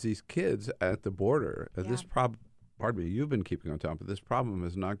of is these kids at the border. This problem, pardon me, you've been keeping on top of this problem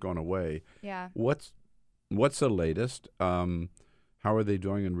has not gone away. Yeah. What's the latest? How are they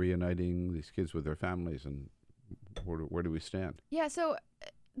doing in reuniting these kids with their families, and where do we stand? Yeah. So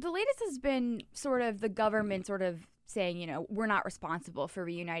the latest has been sort of the government sort of saying, we're not responsible for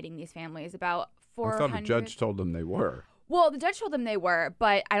reuniting these families. About 400. I thought a judge told them they were. Well, the judge told them they were,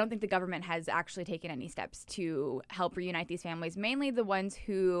 but I don't think the government has actually taken any steps to help reunite these families. Mainly the ones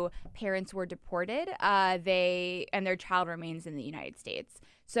who parents were deported, and their child remains in the United States.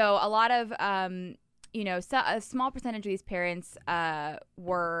 So a lot of, a small percentage of these parents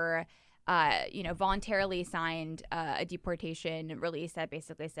were, voluntarily signed a deportation release that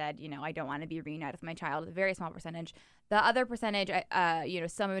basically said, I don't want to be reunited with my child. A very small percentage. The other percentage,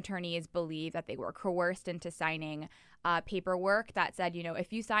 some attorneys believe that they were coerced into signing paperwork that said,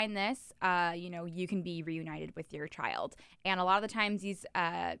 if you sign this, you can be reunited with your child. And a lot of the times these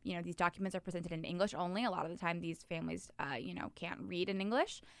documents are presented in English only. A lot of the time these families, can't read in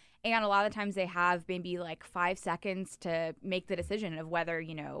English. And a lot of the times they have maybe 5 seconds to make the decision of whether,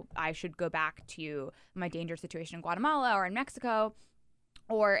 I should go back to my dangerous situation in Guatemala or in Mexico,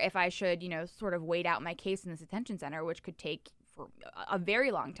 or if I should, sort of wait out my case in this detention center, which could take for a very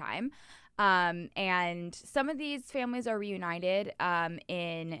long time. And some of these families are reunited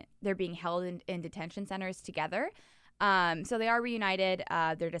they're being held in detention centers together. So they are reunited.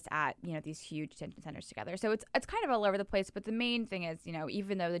 They're just at, these huge detention centers together. So it's kind of all over the place. But the main thing is,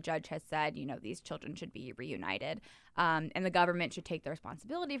 even though the judge has said, these children should be reunited, and the government should take the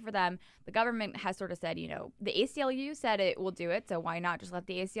responsibility for them, the government has sort of said, the ACLU said it will do it. So why not just let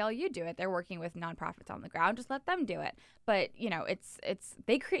the ACLU do it? They're working with nonprofits on the ground. Just let them do it. But, it's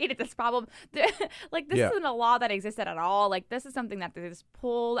they created this problem. Like, this isn't a law that existed at all. Like, this is something that they just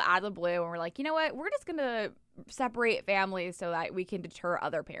pulled out of the blue. And we're like, you know what? We're just going to separate families so that we can deter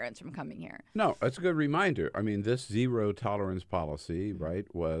other parents from coming here. No, it's a good reminder. I mean, this zero tolerance policy, right,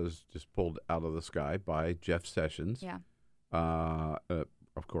 was just pulled out of the sky by Jeff Sessions. Yeah.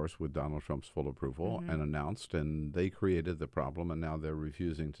 Of course, with Donald Trump's full approval, and announced, and they created the problem, and now they're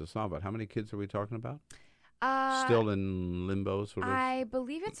refusing to solve it. How many kids are we talking about? Still in limbo, sort of? I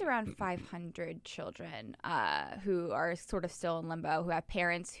believe it's around 500 children who are sort of still in limbo, who have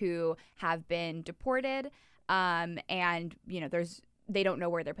parents who have been deported. And, they don't know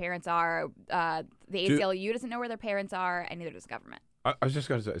where their parents are. The ACLU doesn't know where their parents are, and neither does the government. I was just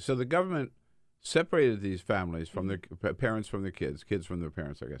going to say, so the government separated these families from their parents from their kids from their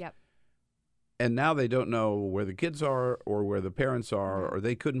parents, I guess. Yep. And now they don't know where the kids are or where the parents are, or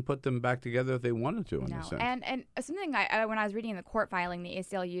they couldn't put them back together if they wanted to, in a sense. And something when I was reading the court filing, the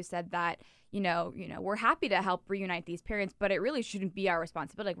ACLU said that, we're happy to help reunite these parents, but it really shouldn't be our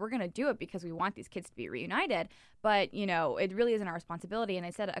responsibility. Like, we're going to do it because we want these kids to be reunited, but, it really isn't our responsibility. And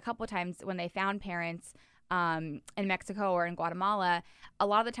they said a couple of times when they found parents in Mexico or in Guatemala, a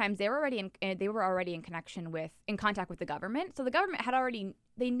lot of the times they were already in contact with the government. So the government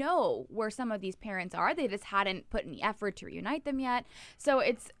they know where some of these parents are. They just hadn't put any effort to reunite them yet. So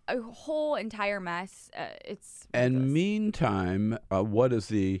it's a whole entire mess. And meantime, what is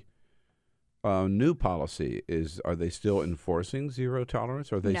the new policy? Are they still enforcing zero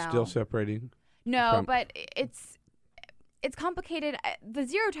tolerance? Or are they still separating? No, but it's complicated. The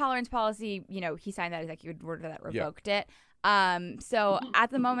zero tolerance policy, he signed that executive order that revoked it. So at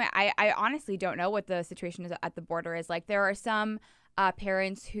the moment, I honestly don't know what the situation is at the border is like. There are some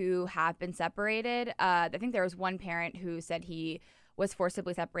parents who have been separated. I think there was one parent who said he was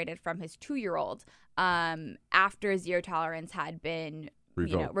forcibly separated from his 2-year-old after zero tolerance had been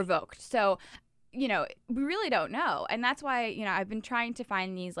revoked. So, we really don't know. And that's why, I've been trying to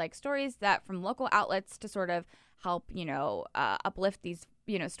find these stories that from local outlets to sort of help, uplift these,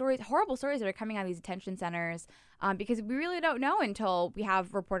 horrible stories that are coming out of these detention centers, because we really don't know until we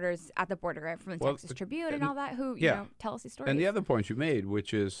have reporters at the border from the Texas Tribune and all that who, tell us these stories. And the other point you made,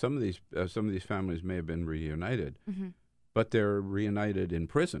 which is some of these families may have been reunited, but they're reunited in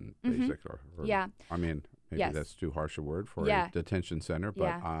prison, basically. I mean, maybe that's too harsh a word for a detention center,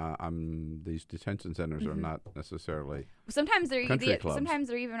 but these detention centers are not necessarily sometimes country clubs. Sometimes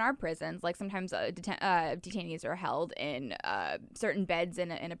there even are prisons. Like sometimes detainees are held in certain beds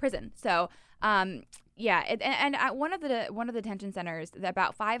in a prison. So and at one of the detention centers,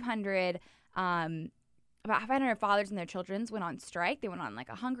 about 500 fathers and their children went on strike. They went on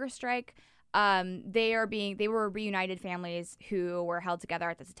a hunger strike. They were reunited families who were held together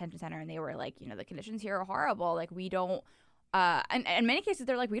at this detention center, and they were like, the conditions here are horrible. Like, we don't, and in many cases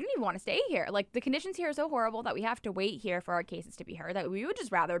they're like, we don't even want to stay here. Like, the conditions here are so horrible that we have to wait here for our cases to be heard, that we would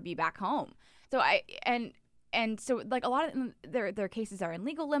just rather be back home. So so a lot of them, their cases are in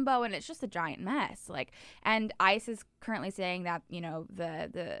legal limbo, and it's just a giant mess. And ICE is currently saying that,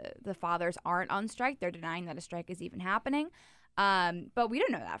 the fathers aren't on strike. They're denying that a strike is even happening. But we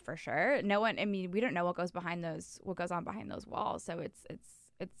don't know that for sure. We don't know what goes on behind those walls. So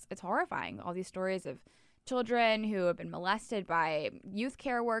it's horrifying. All these stories of children who have been molested by youth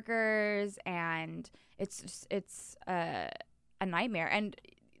care workers, and it's a nightmare. And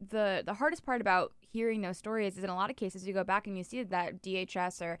the hardest part about hearing those stories is in a lot of cases you go back and you see that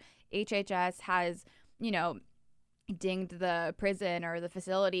DHS or HHS has, dinged the prison or the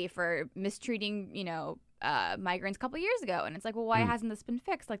facility for mistreating, migrants a couple of years ago, and it's like, well, why hasn't this been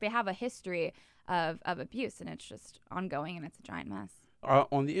fixed? Like, they have a history of abuse, and it's just ongoing, and it's a giant mess.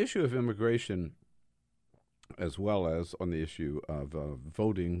 On the issue of immigration, as well as on the issue of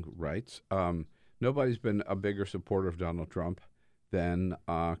voting rights, nobody's been a bigger supporter of Donald Trump than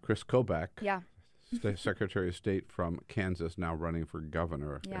Chris Kobach, Secretary of State from Kansas, now running for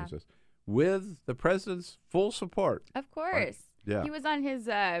governor of Kansas, with the president's full support. Of course. Yeah. He was on his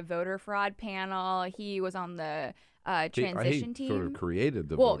voter fraud panel. He was on the transition team. He sort of created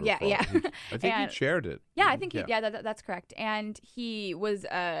the voter fraud. I think he chaired it. Yeah, I think that's correct. And he was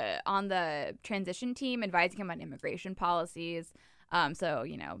on the transition team, advising him on immigration policies. So,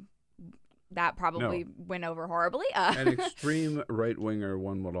 that probably went over horribly. An extreme right-winger,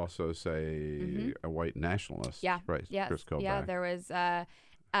 one would also say a white nationalist. Yeah. Right. Yes. Chris Kobach. Yeah, there was a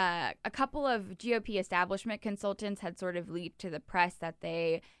couple of GOP establishment consultants had sort of leaked to the press that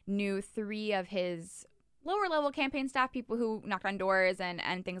they knew 3 of his lower-level campaign staff, people who knocked on doors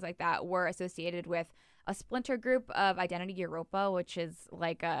and things like that, were associated with a splinter group of Identity Europa, which is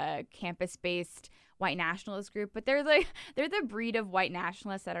like a campus-based white nationalist group. But they're the breed of white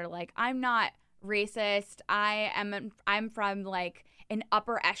nationalists that are like, I'm not racist. I'm from like an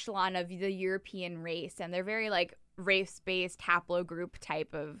upper echelon of the European race, and they're very like race-based haplogroup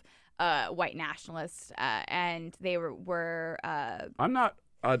type of white nationalists. And they were I'm not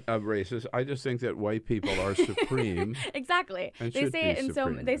a racist. I just think that white people are supreme. Exactly. And They should say be it in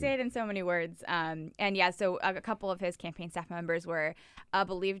supreme. they say it in so many words. And yeah, so a couple of his campaign staff members were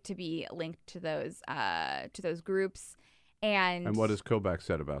believed to be linked to those groups. And what has Kobach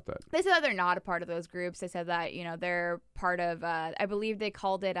said about that? They said that they're not a part of those groups. They said that they're part of. I believe they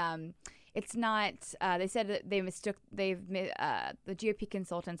called it. It's not. They said that they mistook. The GOP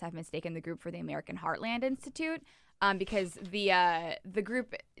consultants have mistaken the group for the American Heartland Institute. Because the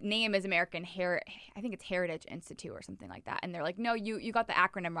group name is I think it's Heritage Institute or something like that. And they're like, no, you got the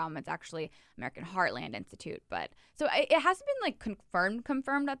acronym wrong. It's actually American Heartland Institute. But so it hasn't been like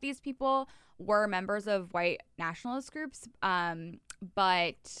confirmed that these people were members of white nationalist groups.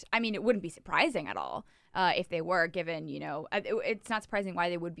 But I mean, it wouldn't be surprising at all if they were, given, it's not surprising why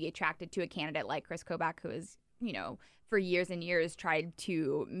they would be attracted to a candidate like Chris Kobach, who is, for years and years tried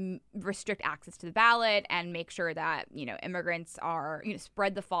to restrict access to the ballot and make sure that, immigrants are,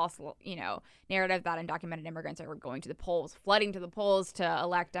 spread the false, narrative that undocumented immigrants are going to the polls, flooding to the polls to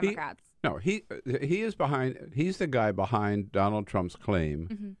elect Democrats. He's the guy behind Donald Trump's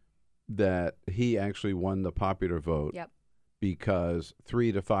claim that he actually won the popular vote because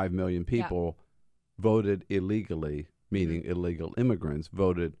 3 to 5 million people voted illegally, meaning illegal immigrants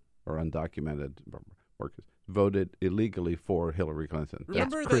voted, or undocumented workers voted illegally for Hillary Clinton.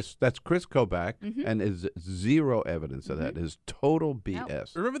 That's Chris Kobach, and is zero evidence of that. Is total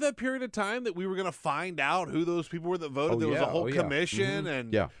BS. Remember that period of time that we were going to find out who those people were that voted? There was a whole commission,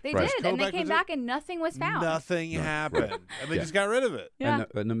 and they did, and they came back, and nothing was found. Nothing happened, and they just got rid of it. Yeah.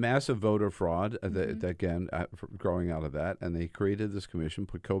 And the massive voter fraud, again, growing out of that, and they created this commission,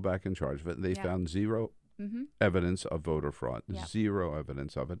 put Kobach in charge of it, and they found zero evidence of voter fraud, zero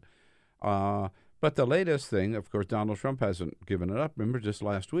evidence of it. But the latest thing, of course, Donald Trump hasn't given it up. Remember, just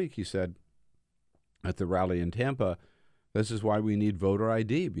last week he said at the rally in Tampa, this is why we need voter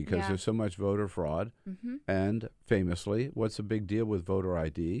ID, because there's so much voter fraud. And famously, what's the big deal with voter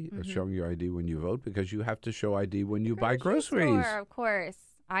ID, showing your ID when you vote? Because you have to show ID when you buy groceries. Of course.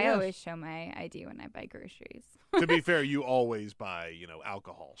 I always show my ID when I buy groceries. To be fair, you always buy,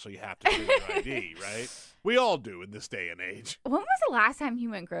 alcohol, so you have to show your ID, right? We all do in this day and age. When was the last time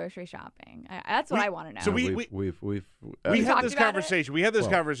you went grocery shopping? That's what I want to know. So we had this conversation. We had this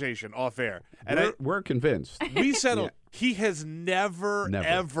conversation off air, and we're convinced. We settled. He has never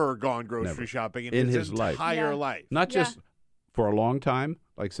ever gone grocery shopping in his entire life. Not just for a long time,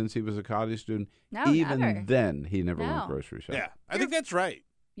 like since he was a college student. No, even never. Then, he never went grocery shopping. Yeah, I think that's right.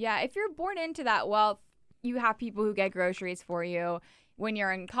 Yeah, if you're born into that wealth, you have people who get groceries for you. When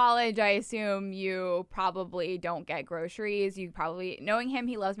you're in college, I assume you probably don't get groceries. You probably, knowing him,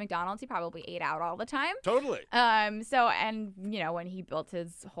 he loves McDonald's. He probably ate out all the time. Totally. When he built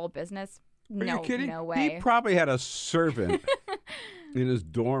his whole business, Are you kidding? No way. He probably had a servant in his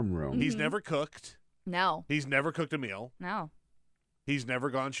dorm room. He's never cooked. No. He's never cooked a meal. No. He's never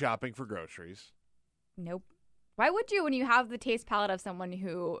gone shopping for groceries. Nope. Why would you, when you have the taste palate of someone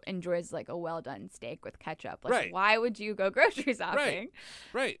who enjoys like a well-done steak with ketchup? Like, why would you go grocery shopping?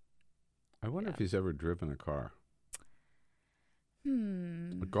 Right. I wonder if he's ever driven a car.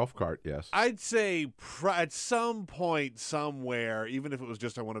 A golf cart, yes. I'd say at some point somewhere, even if it was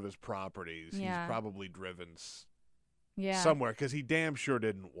just on one of his properties, he's probably driven somewhere, because he damn sure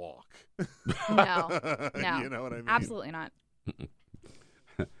didn't walk. No. You know what I mean? Absolutely not.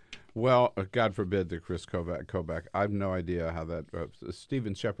 Well, God forbid that Chris Kobach. I have no idea how that.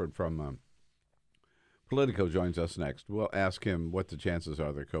 Stephen Shepard from Politico joins us next. We'll ask him what the chances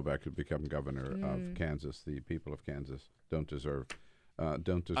are that Kobach could become governor of Kansas. The people of Kansas don't deserve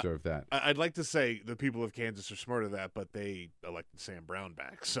that. I'd like to say the people of Kansas are smart of that, but they elected Sam Brown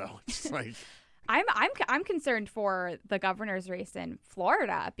back, so it's like. I'm concerned for the governor's race in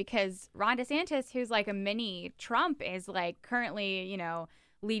Florida, because Ron DeSantis, who's like a mini Trump, is like currently,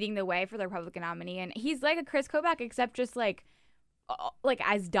 leading the way for the Republican nominee. And he's like a Chris Kobach, except just like like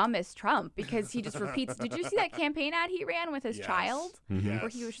as dumb as Trump because he just repeats. Did you see that campaign ad he ran with his child where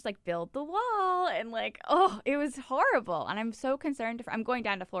he was just like, build the wall, and like, it was horrible. And I'm so concerned. I'm going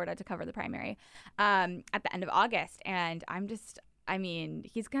down to Florida to cover the primary at the end of August, and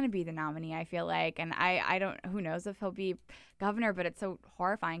he's going to be the nominee, I feel like. And I don't, who knows if he'll be governor, but it's so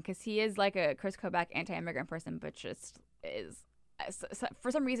horrifying because he is like a Chris Kobach anti-immigrant person, but just is,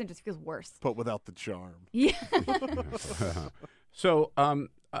 for some reason, just feels worse. But without the charm. Yeah. So,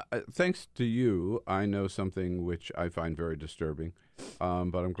 thanks to you, I know something which I find very disturbing,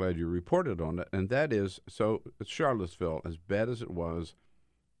 but I'm glad you reported on it. And that is, so Charlottesville, as bad as it was,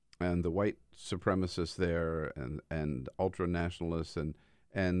 and the white supremacists there and ultra-nationalists,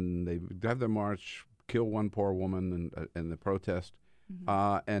 and they have their march, kill one poor woman in the protest.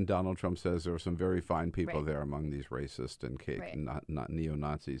 And Donald Trump says there are some very fine people there among these racists and not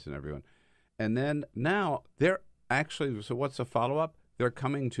neo-Nazis and everyone. And then now they're actually, so what's the follow-up? They're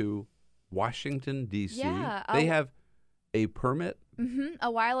coming to Washington, D.C. Yeah, they have a permit. A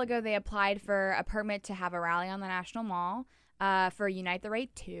while ago, they applied for a permit to have a rally on the National Mall for Unite the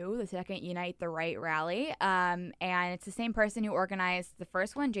Right 2, the second Unite the Right rally. And it's the same person who organized the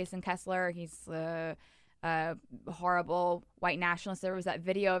first one, Jason Kessler. He's horrible white nationalist. There was that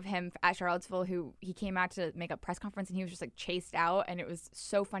video of him at Charlottesville he came out to make a press conference and he was just like chased out, and it was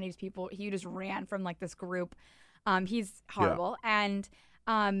so funny to people. He just ran from like this group. He's horrible. And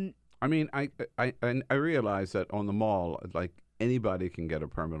I mean, I realize that on the mall, like anybody can get a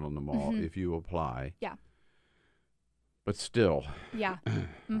permit on the mall if you apply. Yeah. But still. Yeah.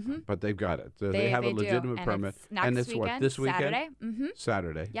 But they've got it. They have a legitimate permit. And it's what, this weekend? Saturday.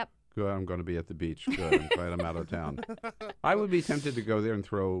 Saturday. Yep. Good. I'm going to be at the beach. Good. I'm glad I'm out of town. I would be tempted to go there and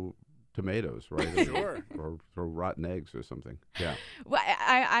throw tomatoes, right? Sure. Or throw rotten eggs or something. Yeah. Well,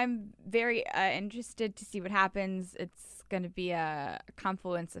 I'm very interested to see what happens. It's going to be a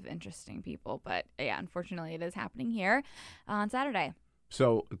confluence of interesting people. But yeah, unfortunately, it is happening here on Saturday.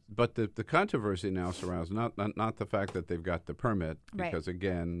 So, but the controversy now surrounds not the fact that they've got the permit, because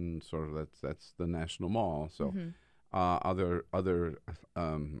again, sort of that's the National Mall. So, other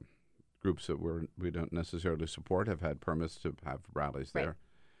groups that we don't necessarily support have had permits to have rallies there,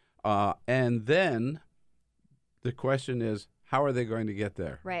 and then the question is, how are they going to get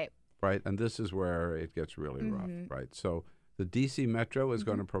there? Right. Right, and this is where it gets really rough. Right. So, the D.C. Metro is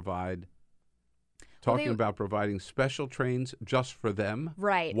going to provide. Talking about providing special trains just for them.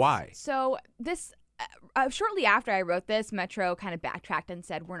 Right. Why? So this shortly after I wrote this, Metro kind of backtracked and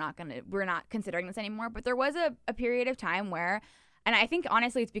said we're not considering this anymore. But there was a period of time where, and I think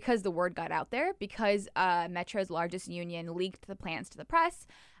honestly it's because the word got out there, because Metro's largest union leaked the plans to the press.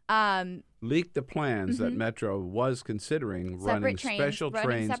 Leaked the plans that Metro was considering running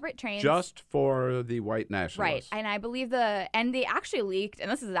separate trains just for the white nationalists. Right, and I believe they actually leaked,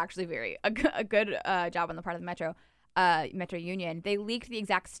 and this is actually a good job on the part of the Metro Union. They leaked the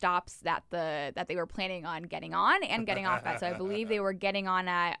exact stops that they were planning on getting on and getting off at. So I believe they were getting on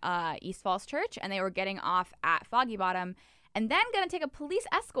at East Falls Church, and they were getting off at Foggy Bottom, and then going to take a police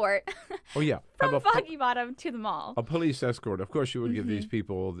escort from Foggy Bottom to the mall. A police escort. Of course, you would give these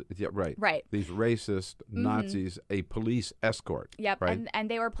people, right. these racist Nazis, a police escort. Yep, right?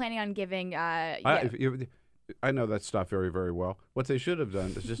 and they were planning on giving... I know that stuff very, very well. What they should have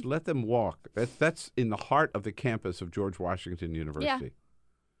done is just let them walk. That's in the heart of the campus of George Washington University.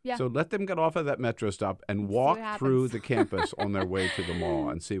 Yeah. So let them get off of that Metro stop and walk through the campus on their way to the mall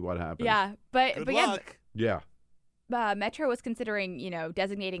and see what happens. Yeah, but Good luck. Yeah. Metro was considering,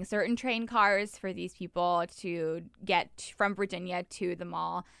 designating certain train cars for these people to get from Virginia to the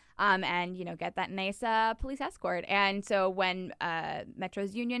mall, and get that nice police escort. And so when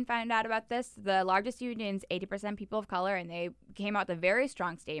Metro's union found out about this, the largest union's 80% people of color, and they came out with a very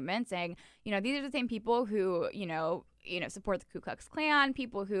strong statement saying, these are the same people who, support the Ku Klux Klan,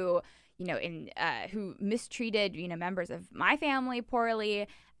 people who, who mistreated, we of my family poorly,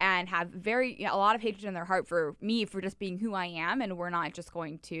 and have a lot of hatred in their heart for me for just being who I am, and we're not just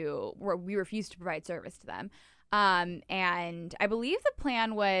going to, we refuse to provide service to them. And I believe the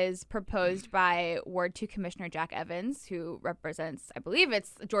plan was proposed by Ward 2 Commissioner Jack Evans, who represents, I believe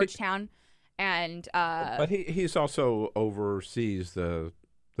it's Georgetown, and but he's also oversees the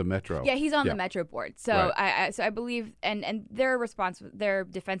Metro. Yeah, he's on the Metro board. So I believe, and their response, their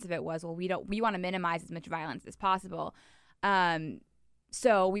defense of it was, well, we want to minimize as much violence as possible.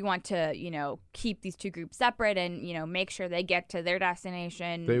 So we want to, keep these two groups separate and, make sure they get to their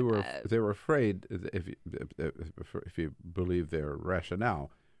destination. They were afraid, if you believe their rationale,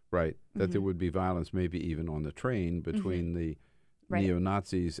 right, that there would be violence, maybe even on the train between the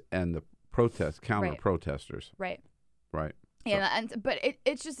neo-Nazis and the counter-protesters. Right. Right. Yeah, but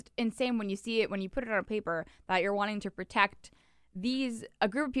it's just insane when you see it, when you put it on paper, that you're wanting to protect a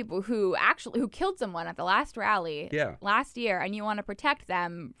group of people who killed someone at the last rally last year, and you want to protect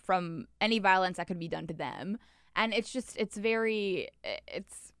them from any violence that could be done to them. And it's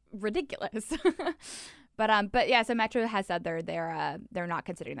ridiculous. But yeah, so Metro has said they're not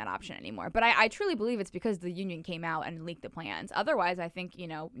considering that option anymore. But I truly believe it's because the union came out and leaked the plans. Otherwise, I think,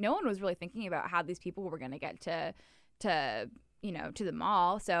 no one was really thinking about how these people were going to get to the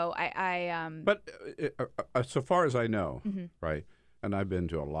mall. So But so far as I know, right, and I've been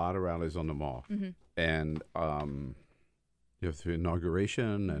to a lot of rallies on the mall, and through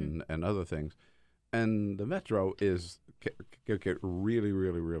inauguration and other things, and the Metro get really,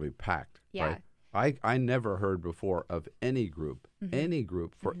 really, really packed. Yeah. Right? I never heard before of any group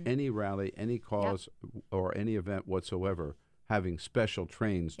for any rally, any cause, or any event whatsoever having special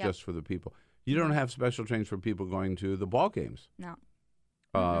trains just for the people. You don't have special trains for people going to the ball games. No.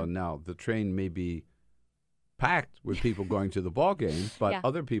 Now, the train may be packed with people going to the ball game, but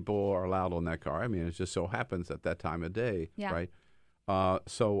other people are allowed on that car. I mean, it just so happens at that time of day, right?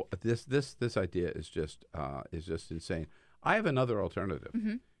 So this idea is just insane. I have another alternative.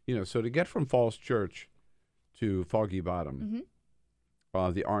 So to get from Falls Church to Foggy Bottom,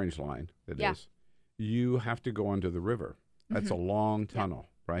 the Orange Line, that is, you have to go under the river. That's a long tunnel,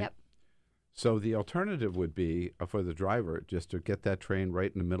 right? Yep. So the alternative would be for the driver just to get that train right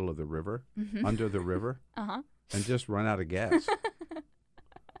in the middle of the river, under the river, and just run out of gas.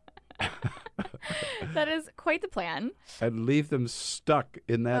 That is quite the plan. And leave them stuck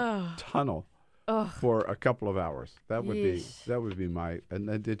in that tunnel for a couple of hours. That would be my, and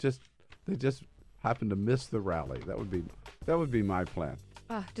they just happen to miss the rally. That would be my plan.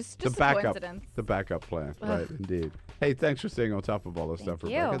 Just a coincidence. The backup plan, right? Indeed. Hey, thanks for staying on top of all this stuff,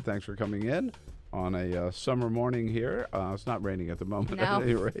 Rebecca. Thanks for coming in on a summer morning here. It's not raining at the moment, at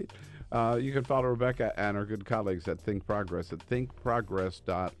any rate. You can follow Rebecca and our good colleagues at Thinkprogress at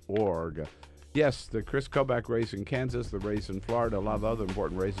thinkprogress.org. Yes, the Chris Kobach race in Kansas, the race in Florida, a lot of other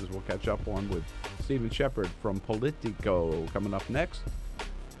important races we'll catch up on with Stephen Shepard from Politico coming up next.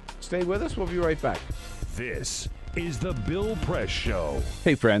 Stay with us. We'll be right back. This is the Bill Press Show.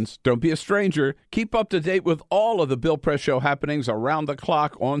 Hey, friends, don't be a stranger. Keep up to date with all of the Bill Press Show happenings around the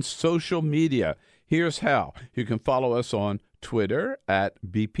clock on social media. Here's how. You can follow us on Twitter at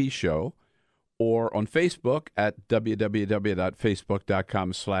BP Show or on Facebook at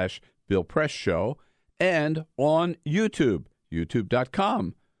www.facebook.com/Bill Press Show and on YouTube,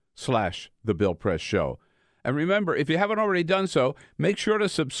 youtube.com/The Bill Press Show. And remember, if you haven't already done so, make sure to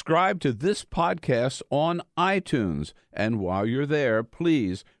subscribe to this podcast on iTunes. And while you're there,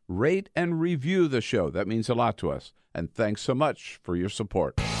 please rate and review the show. That means a lot to us. And thanks so much for your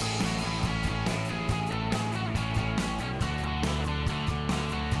support.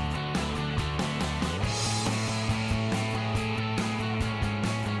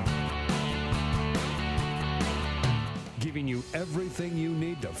 Giving you everything you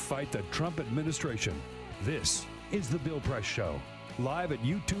need to fight the Trump administration. This is The Bill Press Show, live at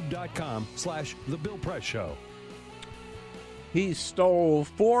youtube.com/The Bill Press Show. He stole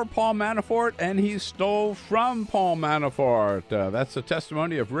for Paul Manafort, and he stole from Paul Manafort. That's the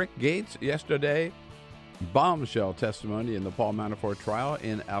testimony of Rick Gates yesterday. Bombshell testimony in the Paul Manafort trial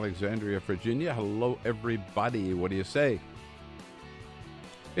in Alexandria, Virginia. Hello, everybody. What do you say?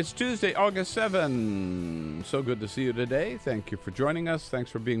 It's Tuesday, August 7. So good to see you today. Thank you for joining us. Thanks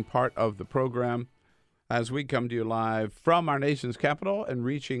for being part of the program as we come to you live from our nation's capital and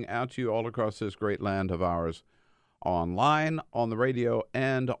reaching out to you all across this great land of ours, online, on the radio,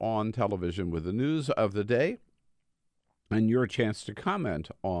 and on television with the news of the day and your chance to comment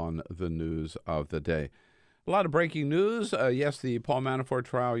on the news of the day. A lot of breaking news. Yes, the Paul Manafort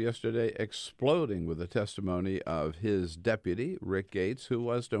trial yesterday exploding with the testimony of his deputy, Rick Gates, who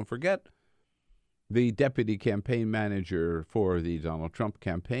was, don't forget, the deputy campaign manager for the Donald Trump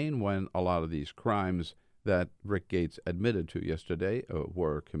campaign when a lot of these crimes that Rick Gates admitted to yesterday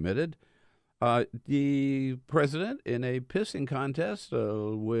were committed. The president in a pissing contest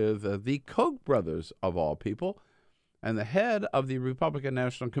with the Koch brothers, of all people, and the head of the Republican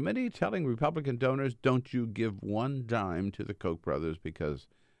National Committee telling Republican donors, don't you give one dime to the Koch brothers because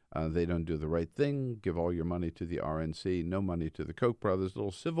they don't do the right thing. Give all your money to the RNC, no money to the Koch brothers. A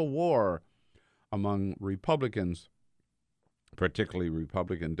little civil war among Republicans, particularly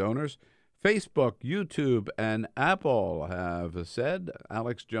Republican donors. Facebook, YouTube, and Apple have said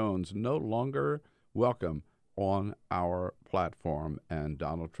Alex Jones no longer welcome on our platform, and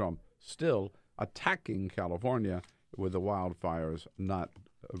Donald Trump still attacking California with the wildfires, not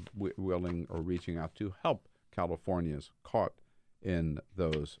willing or reaching out to help Californians caught in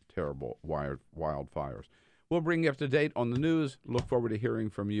those terrible wildfires. We'll bring you up to date on the news. Look forward to hearing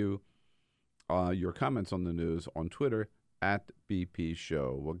from you, your comments on the news on Twitter @BP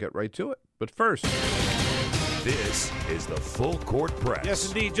Show. We'll get right to it. But first, this is the Full Court Press. Yes,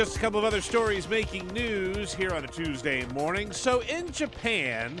 indeed. Just a couple of other stories making news here on a Tuesday morning. So in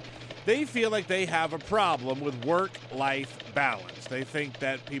Japan, they feel like they have a problem with work-life balance. They think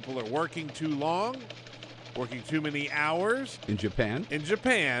that people are working too long, working too many hours. in Japan,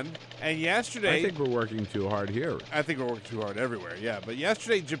 And yesterday... I think we're working too hard here. I think we're working too hard everywhere, yeah. But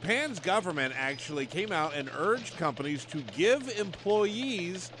yesterday, Japan's government actually came out and urged companies to give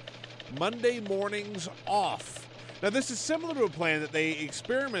employees Monday mornings off. Now, this is similar to a plan that they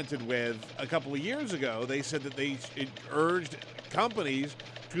experimented with a couple of years ago. They said that it urged companies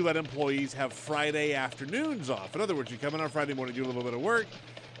to let employees have Friday afternoons off. In other words, you come in on Friday morning, do a little bit of work,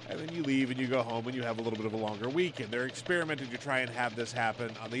 and then you leave and you go home and you have a little bit of a longer weekend. They're experimenting to try and have this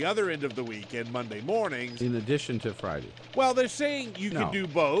happen on the other end of the weekend, Monday mornings. In addition to Friday. Well, they're saying you can do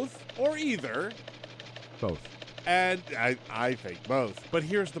both or either. Both. And I think both. But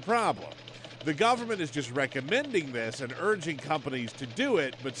here's the problem. The government is just recommending this and urging companies to do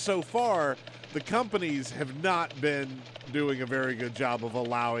it, but so far the companies have not been doing a very good job of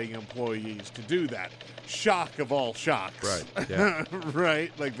allowing employees to do that. Shock of all shocks. Right. Yeah.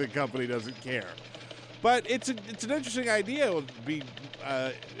 Right? Like the company doesn't care. But it's an interesting idea. It would be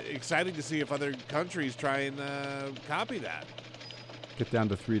exciting to see if other countries try and copy that. Get down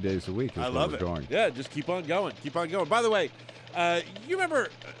to 3 days a week is I where love we're it. going. Yeah, just keep on going. Keep on going. By the way, you remember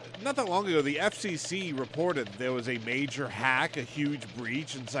not that long ago, the FCC reported there was a major hack, a huge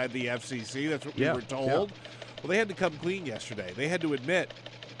breach inside the FCC. That's what we were told. Yeah. Well, they had to come clean yesterday. They had to admit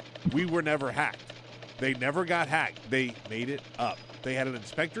we were never hacked. They never got hacked. They made it up. They had an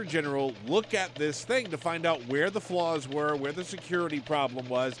inspector general look at this thing to find out where the flaws were, where the security problem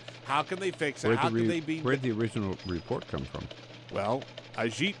was, how can they fix it, how can they be... Where'd the original report come from? Well,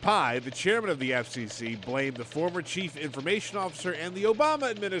 Ajit Pai, the chairman of the FCC, blamed the former chief information officer and the Obama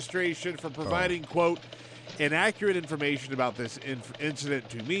administration for providing, quote, inaccurate information about this incident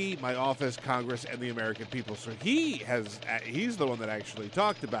to me, my office, Congress, and the American people. So he's the one that actually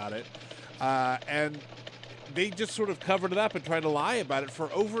talked about it. And they just sort of covered it up and tried to lie about it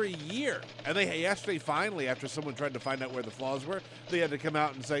for over a year. And yesterday, finally, after someone tried to find out where the flaws were, they had to come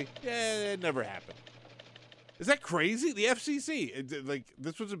out and say, yeah, it never happened. Is that crazy? The FCC,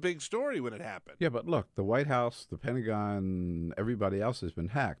 this was a big story when it happened. Yeah, but look, the White House, the Pentagon, everybody else has been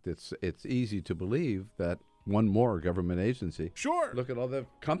hacked. It's easy to believe that one more government agency. Sure. Look at all the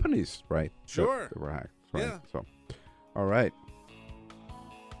companies, right? Sure. That were hacked. Right? Yeah. So, all right.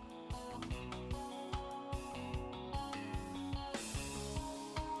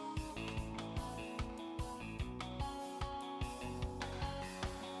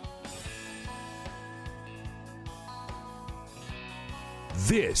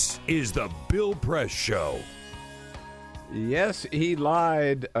 This is the Bill Press Show. Yes, he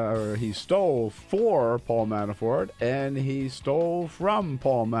lied, he stole for Paul Manafort, and he stole from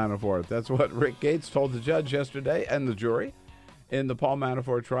Paul Manafort. That's what Rick Gates told the judge yesterday and the jury in the Paul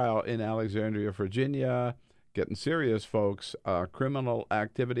Manafort trial in Alexandria, Virginia. Getting serious, folks. Criminal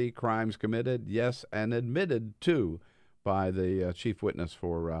activity, crimes committed, yes, and admitted to by the chief witness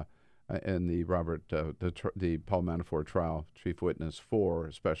for in the the Paul Manafort trial, chief witness for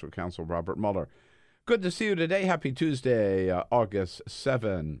Special Counsel Robert Mueller. Good to see you today. Happy Tuesday, August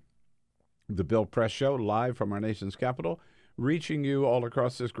 7. The Bill Press Show, live from our nation's capital, reaching you all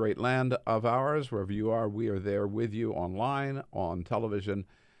across this great land of ours. Wherever you are, we are there with you online, on television,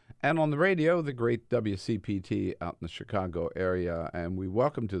 and on the radio, the great WCPT out in the Chicago area. And we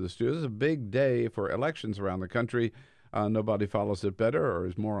welcome to the studio. This is a big day for elections around the country. Nobody follows it better or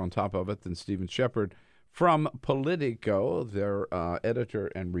is more on top of it than Stephen Shepard from Politico, their editor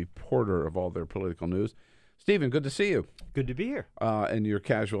and reporter of all their political news. Stephen, good to see you. Good to be here. In your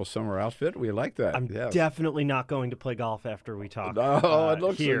casual summer outfit. We like that. I'm definitely not going to play golf after we talk. It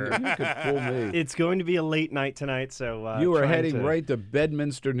looks here. like you could fool me. It's going to be a late night tonight, so you are heading right to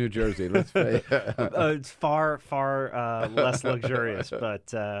Bedminster, New Jersey. Let's say it's far less luxurious, but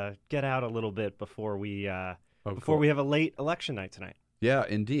get out a little bit before we have a late election night tonight. Yeah,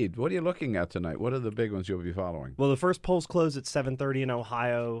 indeed. What are you looking at tonight? What are the big ones you'll be following? Well, the first polls close at 7:30 in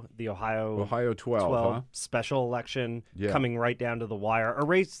Ohio. The Ohio 12 huh? special election coming right down to the wire. A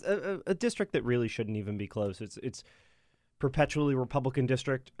race, a district that really shouldn't even be close. It's perpetually Republican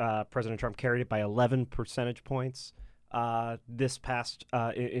district. President Trump carried it by 11 percentage points this past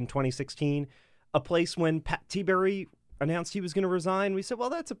in 2016. A place when Pat Tiberi announced he was going to resign, we said, well,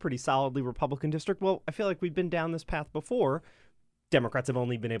 that's a pretty solidly Republican district. Well, I feel like we've been down this path before. Democrats have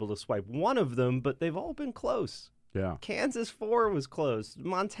only been able to swipe one of them, but they've all been close. Yeah. Kansas 4 was close.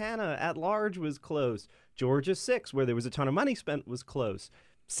 Montana at large was close. Georgia 6, where there was a ton of money spent, was close.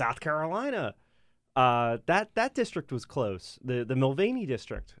 South Carolina, that district was close. The Mulvaney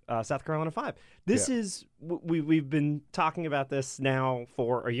district, South Carolina 5. This is we've been talking about this now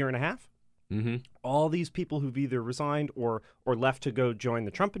for a year and a half. Mm-hmm. All these people who've either resigned or left to go join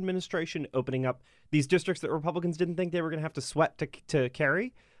the Trump administration, opening up these districts that Republicans didn't think they were going to have to sweat to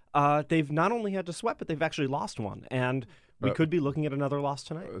carry. They've not only had to sweat, but they've actually lost one. And we could be looking at another loss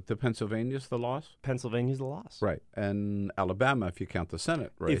tonight. The Pennsylvania's the loss? Pennsylvania's the loss. Right. And Alabama, if you count the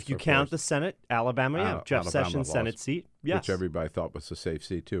Senate race. If you count the Senate, Alabama, Jeff Alabama Sessions' lost, Senate seat. Yes. Which everybody thought was a safe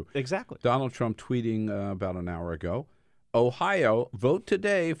seat, too. Exactly. Donald Trump tweeting about an hour ago, Ohio, vote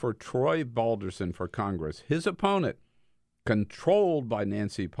today for Troy Balderson for Congress. His opponent, controlled by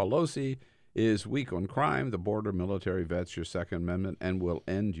Nancy Pelosi, is weak on crime, the border, military vets, your Second Amendment, and will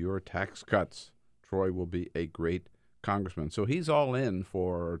end your tax cuts. Troy will be a great congressman. So he's all in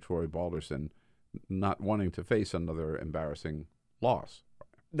for Troy Balderson, not wanting to face another embarrassing loss.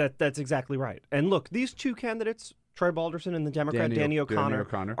 That's exactly right. And look, these two candidates, Troy Balderson and the Democrat Danny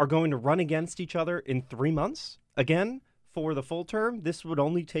O'Connor, are going to run against each other in 3 months. Again, for the full term, this would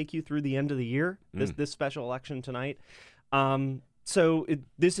only take you through the end of the year, this special election tonight. So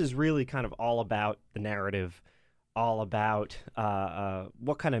this is really kind of all about the narrative, all about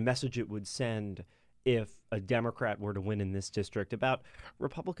what kind of message it would send if a Democrat were to win in this district, about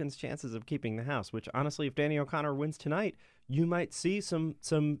Republicans' chances of keeping the House, which honestly, if Danny O'Connor wins tonight, you might see some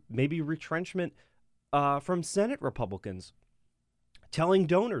maybe retrenchment from Senate Republicans, telling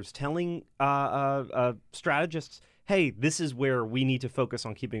donors, telling strategists, hey, this is where we need to focus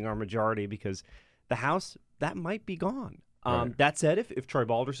on keeping our majority, because the House, that might be gone. Right. That said, if Troy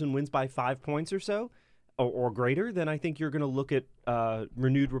Balderson wins by 5 points or so, or greater, then I think you're going to look at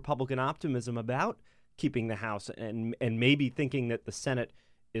renewed Republican optimism about keeping the House, and maybe thinking that the Senate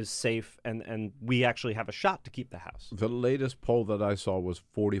is safe and we actually have a shot to keep the House. The latest poll that I saw was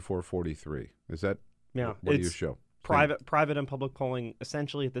 44-43. Is that what do you show? Private and public polling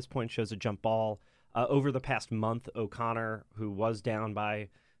essentially at this point shows a jump ball. Over the past month, O'Connor, who was down by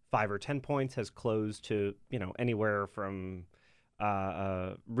 5 or 10 points, has closed to anywhere from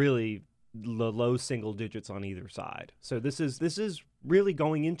really the low single digits on either side. So this is really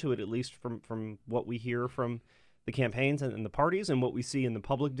going into it, at least from what we hear from the campaigns and the parties and what we see in the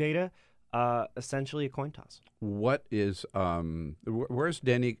public data, essentially a coin toss. What is where's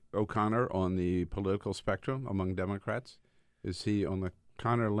Danny O'Connor on the political spectrum among Democrats? Is he on the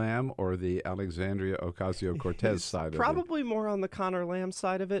Connor Lamb or the Alexandria Ocasio-Cortez side of it? Probably more on the Connor Lamb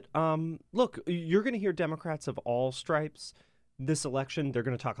side of it. Look, you're going to hear Democrats of all stripes this election. They're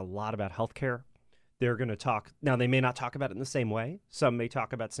going to talk a lot about health care. They're going to talk, now they may not talk about it in the same way. Some may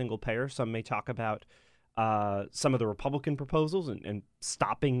talk about single payer. Some may talk about some of the Republican proposals and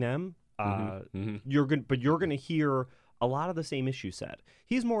stopping them. You're going to hear a lot of the same issues said.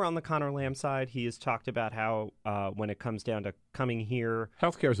 He's more on the Connor Lamb side. He has talked about how when it comes down to coming here,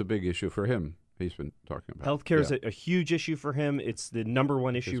 healthcare is a big issue for him. He's been talking about healthcare is a huge issue for him. It's the number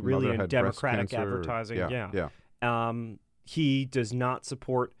one issue really in Democratic advertising. He does not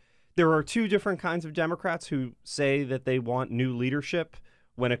support. There are two different kinds of Democrats who say that they want new leadership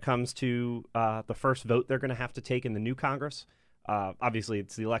when it comes to the first vote they're going to have to take in the new Congress. Obviously,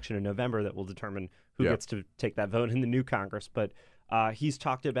 it's the election in November that will determine who gets to take that vote in the new Congress. But he's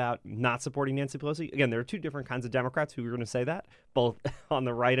talked about not supporting Nancy Pelosi. Again, there are two different kinds of Democrats who are going to say that, both on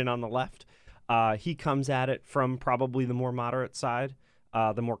the right and on the left. He comes at it from probably the more moderate side,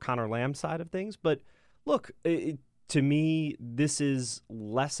 the more Connor Lamb side of things. But look, to me, this is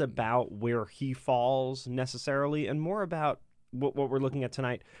less about where he falls necessarily and more about what we're looking at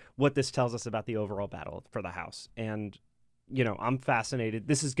tonight, what this tells us about the overall battle for the House. And I'm fascinated.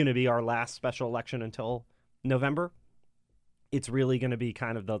 This is going to be our last special election until November. It's really going to be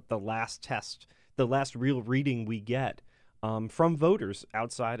kind of the last test, the last real reading we get from voters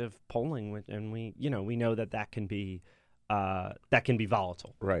outside of polling, and we know that can be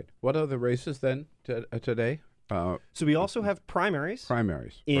volatile. Right. What are the races then today? So we also have primaries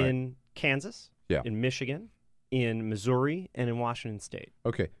in Kansas, in Michigan, in Missouri, and in Washington State.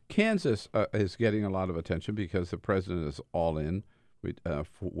 Okay. Kansas is getting a lot of attention because the president is all in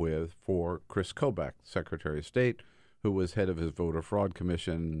for Chris Kobach, Secretary of State, who was head of his voter fraud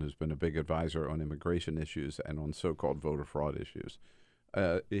commission, who's been a big advisor on immigration issues and on so-called voter fraud issues.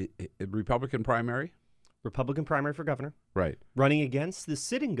 Republican primary? Republican primary for governor. Right. Running against the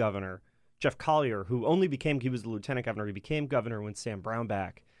sitting governor, Jeff Collier, who he was the lieutenant governor. He became governor when Sam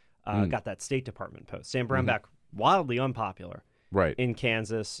Brownback got that State Department post. Sam Brownback, wildly unpopular in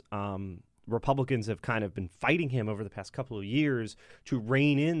Kansas. Republicans have kind of been fighting him over the past couple of years to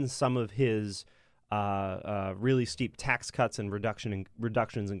rein in some of his really steep tax cuts and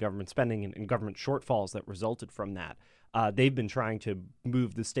reductions in government spending and government shortfalls that resulted from that. They've been trying to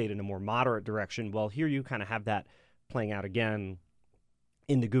move the state in a more moderate direction. Well, here you kind of have that playing out again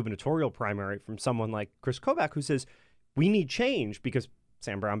in the gubernatorial primary from someone like Chris Kobach, who says, we need change because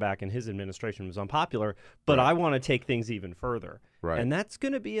Sam Brownback and his administration was unpopular, but I want to take things even further. And that's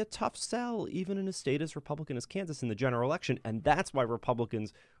going to be a tough sell, even in a state as Republican as Kansas in the general election. And that's why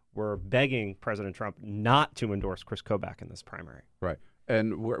Republicans were begging President Trump not to endorse Chris Kobach in this primary. Right.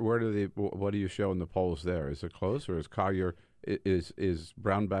 And what do you show in the polls there? Is it close, or is Collier, is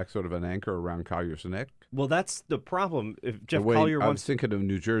Brownback sort of an anchor around Collier's neck? Well, that's the problem. If Jeff Collier I was thinking of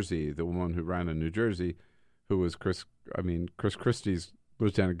New Jersey, the woman who ran in New Jersey, who was Chris Christie's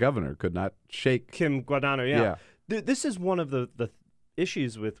lieutenant governor, could not shake Kim Guadagno. This is one of the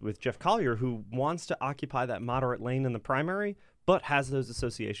issues with Jeff Collier, who wants to occupy that moderate lane in the primary, but has those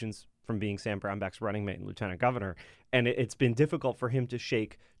associations from being Sam Brownback's running mate and lieutenant governor. And it's been difficult for him to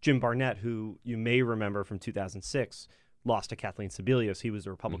shake Jim Barnett, who you may remember from 2006, lost to Kathleen Sebelius. He was a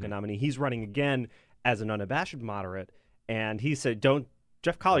Republican nominee. He's running again as an unabashed moderate. And he said,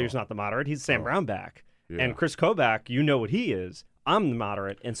 Jeff Collier's not the moderate. He's Sam Brownback. Yeah. And Chris Kobach, you know what he is. I'm the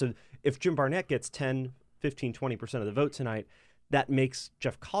moderate. And so if Jim Barnett gets 10, 15, 20% of the vote tonight, that makes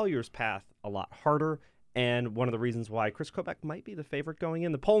Jeff Collier's path a lot harder. And one of the reasons why Chris Kobach might be the favorite going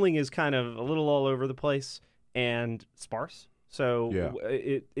in. The polling is kind of a little all over the place and sparse. So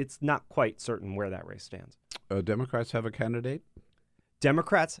it's not quite certain where that race stands. Democrats have a candidate?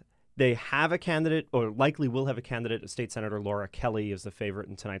 Democrats, they have a candidate, or likely will have a candidate. State Senator Laura Kelly is the favorite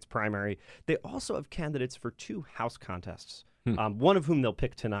in tonight's primary. They also have candidates for 2 House contests, one of whom they'll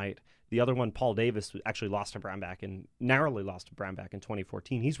pick tonight. The other one, Paul Davis, actually narrowly lost to Brownback in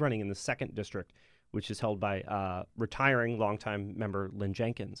 2014. He's running in the 2nd district, which is held by retiring longtime member Lynn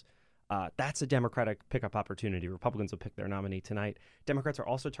Jenkins. That's a Democratic pickup opportunity. Republicans will pick their nominee tonight. Democrats are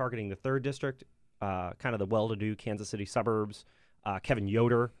also targeting the 3rd district, kind of the well-to-do Kansas City suburbs. Kevin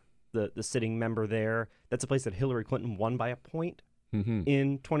Yoder, the sitting member there. That's a place that Hillary Clinton won by a point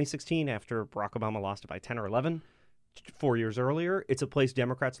in 2016 after Barack Obama lost it by 10 or 11 4 years earlier. It's a place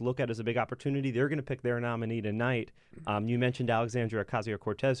Democrats look at as a big opportunity. They're going to pick their nominee tonight. You mentioned Alexandria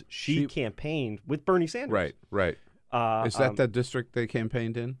Ocasio-Cortez. She campaigned with Bernie Sanders. Right. Is that the district they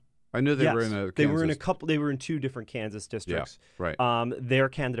campaigned in? I knew they were in a Kansas. They were in 2 different Kansas districts. Yeah, right. Their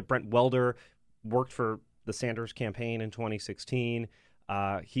candidate, Brent Welder, worked for the Sanders campaign in 2016.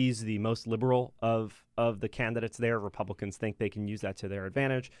 He's the most liberal of the candidates there. Republicans think they can use that to their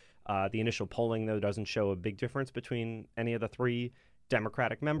advantage. The initial polling, though, doesn't show a big difference between any of the 3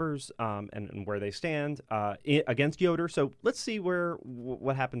 Democratic members and where they stand against Yoder. So let's see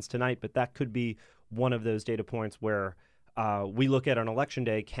what happens tonight. But that could be one of those data points where we look at on Election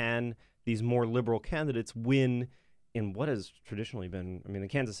Day, can these more liberal candidates win in what has traditionally been, the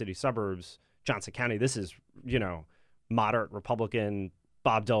Kansas City suburbs, Johnson County, this is, moderate Republican,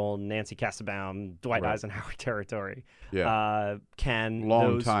 Bob Dole, Nancy Kassebaum, Dwight Eisenhower territory. Yeah. Can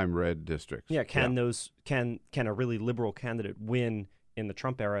long-time red districts. Yeah. Can a really liberal candidate win in the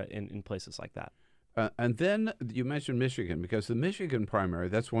Trump era in places like that? And then you mentioned Michigan, because the Michigan primary,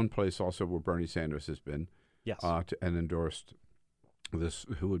 that's one place also where Bernie Sanders has been. Yes. And endorsed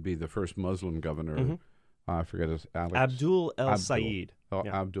who would be the first Muslim governor. I forget his Abdul El-Sayed.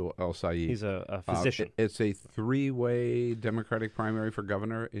 Abdul El-Sayed. He's a physician. It's a 3-way Democratic primary for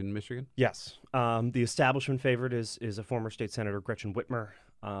governor in Michigan? Yes. The establishment favorite is a former state senator, Gretchen Whitmer.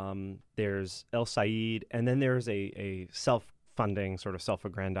 There's El-Sayed, and then there's a self-funding, sort of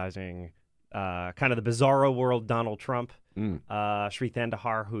self-aggrandizing, kind of the bizarro world Donald Trump, Sri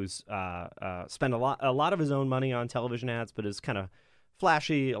Thandahar, who's spent a lot of his own money on television ads, but is kind of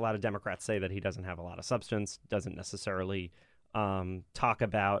flashy. A lot of Democrats say that he doesn't have a lot of substance, doesn't necessarily talk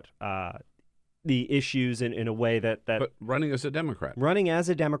about the issues in a way that... But running as a Democrat.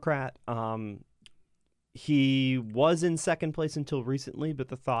 He was in 2nd place until recently, but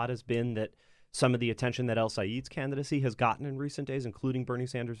the thought has been that some of the attention that El-Sayed's candidacy has gotten in recent days, including Bernie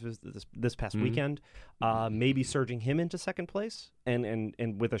Sanders this past weekend, maybe surging him into 2nd place and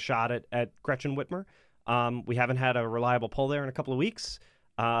with a shot at Gretchen Whitmer. We haven't had a reliable poll there in a couple of weeks.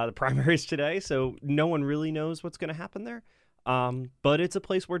 The primary's today, so no one really knows what's going to happen there. But it's a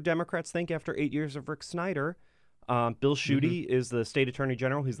place where Democrats think after 8 years of Rick Snyder, Bill Schuette is the state attorney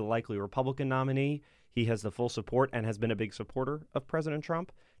general. He's the likely Republican nominee. He has the full support and has been a big supporter of President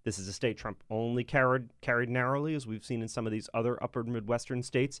Trump. This is a state Trump only carried narrowly, as we've seen in some of these other upper Midwestern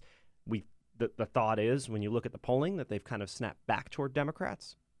states. The thought is, when you look at the polling, that they've kind of snapped back toward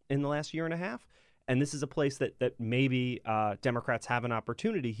Democrats in the last year and a half. And this is a place that maybe Democrats have an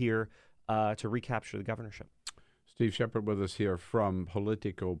opportunity here to recapture the governorship. Steve Shepard with us here from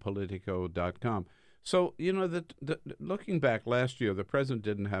Politico.com. So, looking back last year, the president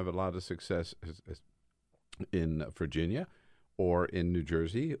didn't have a lot of success in Virginia or in New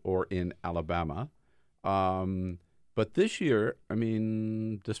Jersey or in Alabama. But this year, I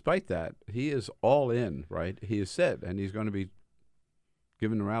mean, despite that, he is all in, right? He has said, and he's going to be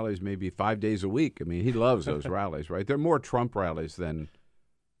giving rallies maybe 5 days a week. I mean, he loves those rallies, right? They're more Trump rallies than...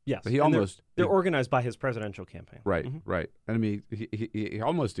 Yes, they're organized by his presidential campaign. Right, right. And I mean, he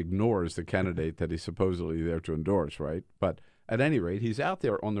almost ignores the candidate that he's supposedly there to endorse, right? But at any rate, he's out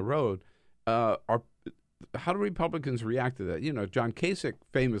there on the road. How do Republicans react to that? John Kasich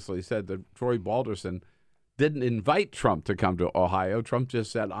famously said that Troy Balderson didn't invite Trump to come to Ohio. Trump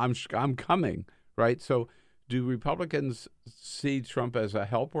just said, I'm coming, right? So do Republicans see Trump as a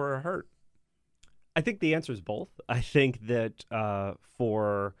help or a hurt? I think the answer is both. I think that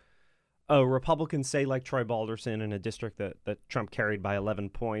for a Republican, say like Troy Balderson, in a district that Trump carried by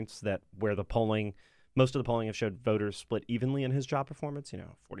 11 points, that where most of the polling have showed voters split evenly in his job performance.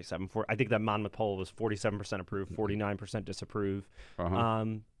 47. I think that Monmouth poll was 47% approve, 49% disapprove.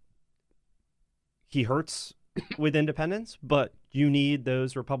 He hurts with independents, but you need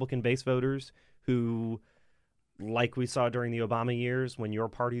those Republican base voters who, like we saw during the Obama years, when your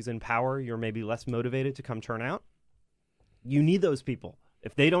party's in power, you're maybe less motivated to come turn out. You need those people.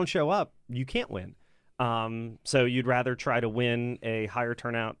 If they don't show up, you can't win. So you'd rather try to win a higher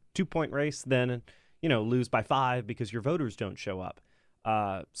turnout 2-point race than, lose by 5 because your voters don't show up.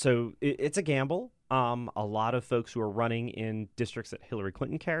 So it's a gamble. A lot of folks who are running in districts that Hillary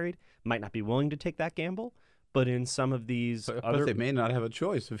Clinton carried might not be willing to take that gamble. But in some of these but they may not have a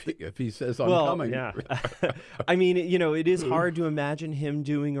choice if he says I'm coming. Yeah. I mean, it is hard to imagine him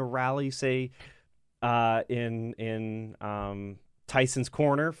doing a rally, say, in Tyson's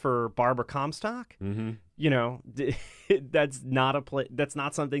Corner for Barbara Comstock. Mm-hmm. That's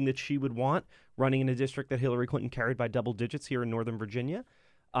not something that she would want, running in a district that Hillary Clinton carried by double digits here in Northern Virginia.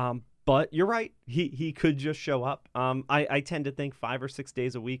 But you're right. He could just show up. I tend to think 5 or 6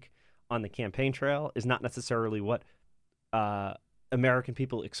 days a week on the campaign trail is not necessarily what American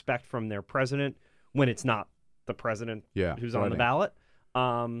people expect from their president when it's not the president who's on the ballot.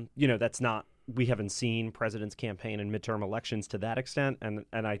 That's not, we haven't seen presidents campaign in midterm elections to that extent, and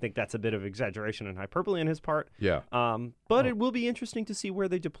I think that's a bit of exaggeration and hyperbole on his part. But it will be interesting to see where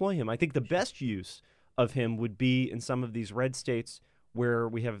they deploy him. I think the best use of him would be in some of these red states where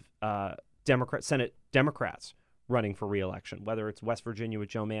we have Senate Democrats running for re-election, whether it's West Virginia with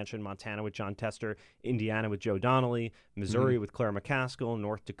Joe Manchin, Montana with John Tester, Indiana with Joe Donnelly, Missouri with Claire McCaskill,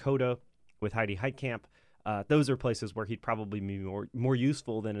 North Dakota with Heidi Heitkamp. Those are places where he'd probably be more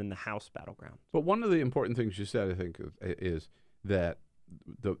useful than in the House battleground. But one of the important things you said, I think, is that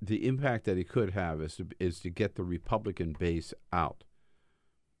the impact that he could have is to get the Republican base out,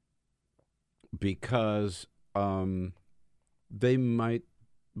 because they might,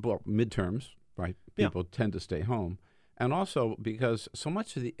 midterms, right? People tend to stay home. And also because so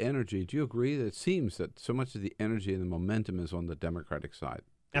much of the energy, do you agree that it seems that so much of the energy and the momentum is on the Democratic side?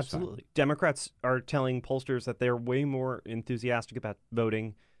 Absolutely. Democrats are telling pollsters that they're way more enthusiastic about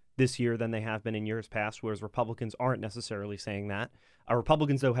voting this year than they have been in years past, whereas Republicans aren't necessarily saying that.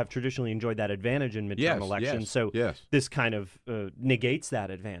 Republicans, though, have traditionally enjoyed that advantage in midterm elections. This kind of negates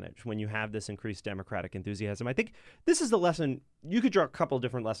that advantage when you have this increased Democratic enthusiasm. I think this is the lesson. You could draw a couple of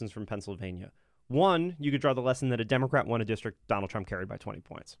different lessons from Pennsylvania. One, you could draw the lesson that a Democrat won a district Donald Trump carried by 20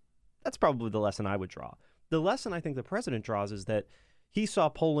 points. That's probably the lesson I would draw. The lesson I think the president draws is that he saw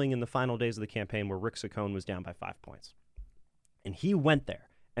polling in the final days of the campaign where Rick Saccone was down by 5 points. And he went there.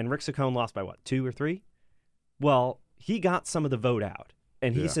 And Rick Saccone lost by, 2 or 3? Well, he got some of the vote out.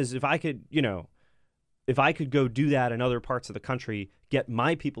 And he says, if I could go do that in other parts of the country, get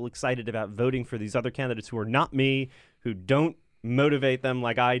my people excited about voting for these other candidates who are not me, who don't motivate them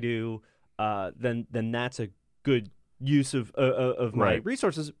like I do, then that's a good use of my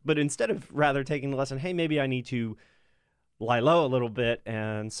resources. But instead of rather taking the lesson, hey, maybe I need to lie low a little bit,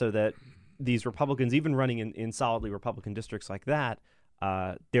 and so that these Republicans, even running in solidly Republican districts like that,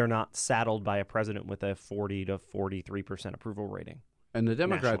 they're not saddled by a president with a 40 to 43% approval rating. And the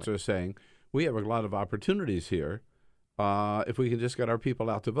Democrats are saying, we have a lot of opportunities here if we can just get our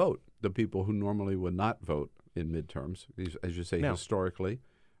people out to vote, the people who normally would not vote in midterms, as you say, historically.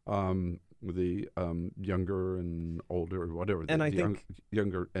 younger and older, or whatever. And I think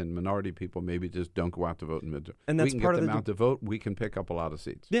younger and minority people maybe just don't go out to vote in midterm. And that's we can part get of them out to vote. We can pick up a lot of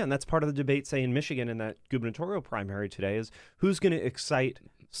seats. Yeah, and that's part of the debate, say, in Michigan in that gubernatorial primary today is who's going to excite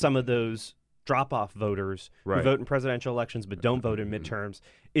some of those drop-off voters who vote in presidential elections but don't vote in midterms.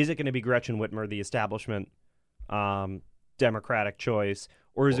 Is it going to be Gretchen Whitmer, the establishment Democratic choice,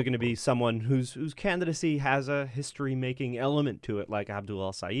 or is it going to be someone whose candidacy has a history-making element to it, like Abdul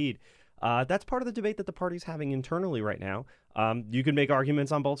El-Sayed? That's part of the debate that the party's having internally right now. You can make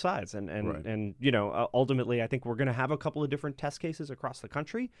arguments on both sides, and you know, ultimately, I think we're going to have a couple of different test cases across the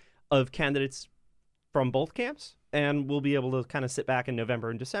country of candidates from both camps, and we'll be able to kind of sit back in November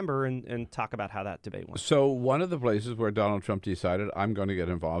and December and talk about how that debate went. So one of the places where Donald Trump decided, I'm going to get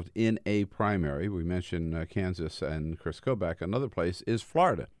involved in a primary, we mentioned Kansas and Chris Kobach. Another place is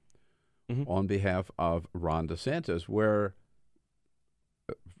Florida, on behalf of Ron DeSantis, where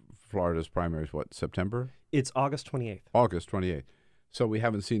Florida's primary is what, September? It's August 28th. August 28th. So we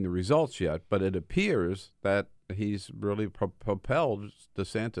haven't seen the results yet, but it appears that he's really propelled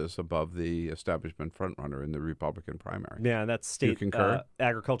DeSantis above the establishment frontrunner in the Republican primary. Yeah, that's State concur?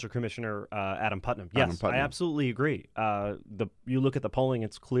 Agriculture Commissioner Adam Putnam. Adam Yes, Putnam. I absolutely agree. You look at the polling,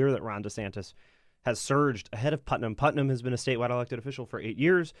 it's clear that Ron DeSantis has surged ahead of Putnam. Putnam has been a statewide elected official for 8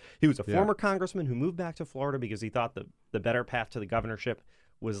 years. He was a former congressman who moved back to Florida because he thought the better path to the governorship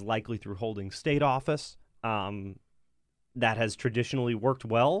was likely through holding state office. That has traditionally worked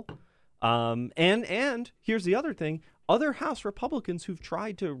well. And here's the other thing. Other House Republicans who've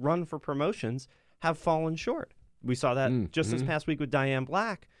tried to run for promotions have fallen short. We saw that just this past week with Diane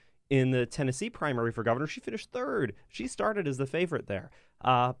Black in the Tennessee primary for governor. She finished third. She started as the favorite there.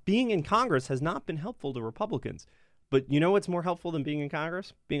 Being in Congress has not been helpful to Republicans. But you know what's more helpful than being in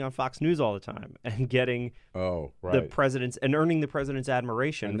Congress? Being on Fox News all the time and getting the president's and earning the president's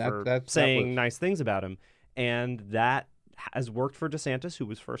admiration for saying nice things about him. And that has worked for DeSantis, who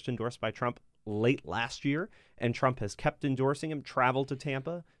was first endorsed by Trump late last year, and Trump has kept endorsing him, traveled to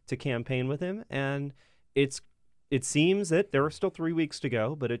Tampa to campaign with him, and it seems that there are still 3 weeks to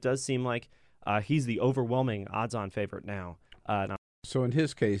go, but it does seem like he's the overwhelming odds-on favorite now. So in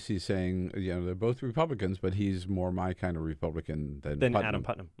his case, he's saying, you know, they're both Republicans, but he's more my kind of Republican than Putnam. Adam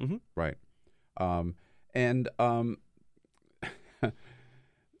Putnam. Mm-hmm. Right.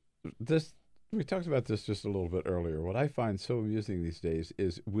 We talked about this just a little bit earlier. What I find so amusing these days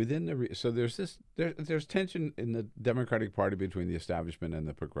is within there's tension in the Democratic Party between the establishment and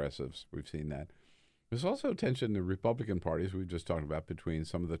the progressives. We've seen that. There's also tension in the Republican parties we've just talked about between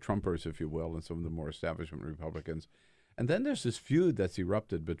some of the Trumpers, if you will, and some of the more establishment Republicans. And then there's this feud that's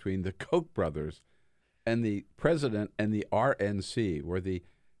erupted between the Koch brothers and the president and the RNC, where the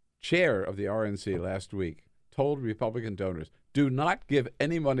chair of the RNC last week told Republican donors, do not give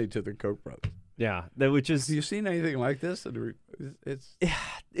any money to the Koch brothers. Yeah, which is... Have you seen anything like this?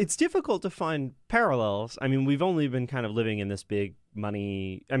 It's difficult to find parallels. I mean, we've only been kind of living in this big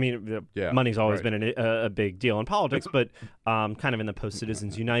money... I mean, money's always been a big deal in politics, but kind of in the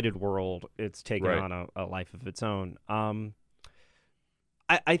post-Citizens United world, it's taken on a life of its own.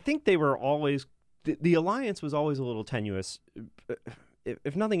 I think they were always... The alliance was always a little tenuous.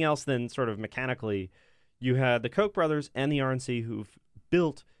 If nothing else, then sort of mechanically, you had the Koch brothers and the RNC who've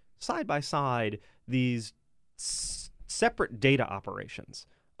built side by side these separate data operations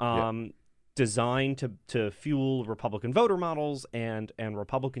designed to fuel Republican voter models and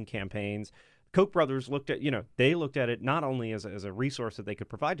Republican campaigns. Koch brothers looked at it not only as a resource that they could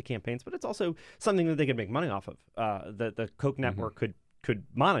provide to campaigns, but it's also something that they could make money off of. The Koch network could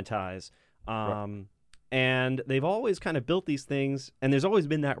monetize. And they've always kind of built these things, and there's always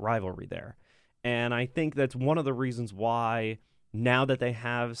been that rivalry there. And I think that's one of the reasons why, now that they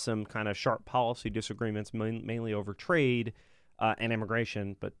have some kind of sharp policy disagreements, mainly over trade and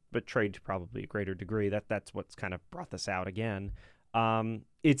immigration, but trade to probably a greater degree, that's what's kind of brought this out again.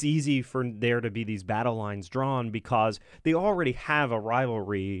 It's easy for there to be these battle lines drawn because they already have a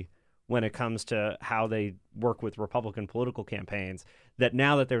rivalry when it comes to how they work with Republican political campaigns, that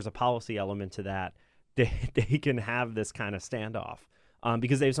now that there's a policy element to that, they can have this kind of standoff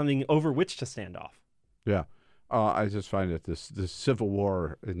because they have something over which to stand off. Yeah. I just find that this civil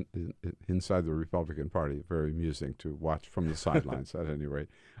war inside the Republican Party very amusing to watch from the sidelines, at any rate.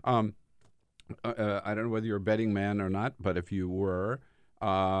 I don't know whether you're a betting man or not, but if you were,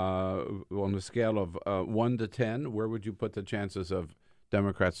 on a scale of 1 to 10, where would you put the chances of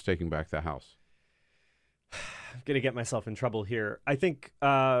Democrats taking back the House? going to get myself in trouble here. I think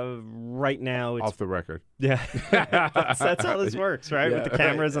right now it's off the record. Yeah, that's how this works, right? With the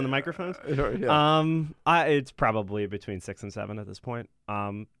cameras and the microphones. Yeah. It's probably between 6 and 7 at this point.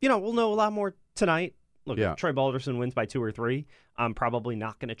 We'll know a lot more tonight. Look, if Troy Balderson wins by 2 or 3, I'm probably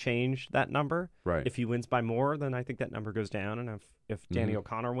not going to change that number. Right. If he wins by more, then I think that number goes down. And if Danny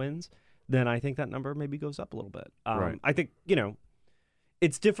O'Connor wins, then I think that number maybe goes up a little bit. Right. I think,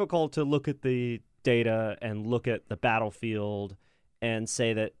 it's difficult to look at the data and look at the battlefield and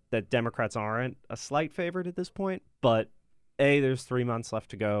say that Democrats aren't a slight favorite at this point. But A, there's 3 months left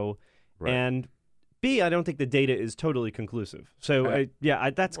to go. Right. And B, I don't think the data is totally conclusive. So,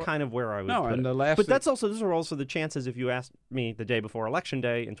 that's kind of where I would put it. But those are also the chances, if you asked me the day before Election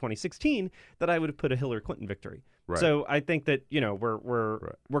Day in 2016, that I would have put a Hillary Clinton victory. Right. So I think that,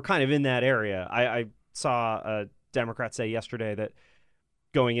 we're kind of in that area. I saw a Democrat say yesterday that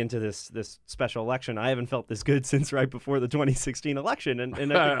going into this special election, I haven't felt this good since right before the 2016 election,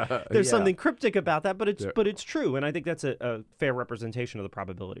 and I think there's something cryptic about that, but it's true, and I think that's a fair representation of the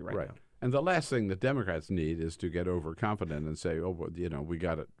probability right now. And the last thing the Democrats need is to get overconfident and say, we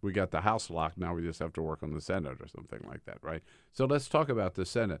got it, we got the House locked, now we just have to work on the Senate or something like that, right? So let's talk about the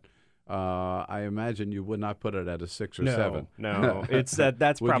Senate. I imagine you would not put it at a 6 or 7. No, it's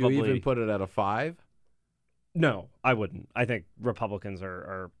that's would probably. Would you even put it at a 5? No, I wouldn't. I think Republicans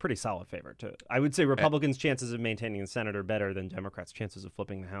are pretty solid favorite to it. I would say Republicans' chances of maintaining the Senate are better than Democrats' chances of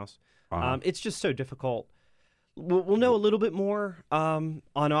flipping the House. It's just so difficult. We'll know a little bit more on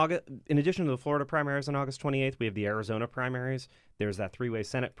August. In addition to the Florida primaries on August 28th, we have the Arizona primaries. There's that 3-way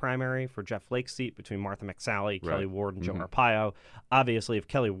Senate primary for Jeff Flake's seat between Martha McSally, Kelly Ward, and Joe Arpaio. Obviously, if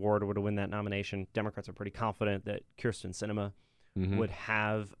Kelly Ward were to win that nomination, Democrats are pretty confident that Kyrsten Sinema would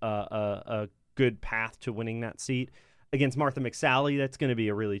have a good path to winning that seat. Against Martha McSally, that's going to be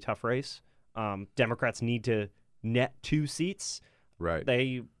a really tough race. Democrats need to net 2 seats. Right.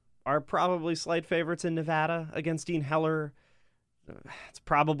 They are probably slight favorites in Nevada against Dean Heller. It's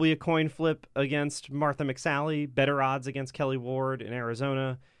probably a coin flip against Martha McSally. Better odds against Kelly Ward in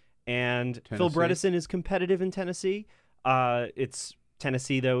Arizona. And Phil Bredesen is competitive in Tennessee.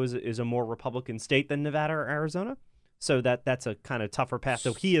 Tennessee, though, is a more Republican state than Nevada or Arizona. So that's a kind of tougher path.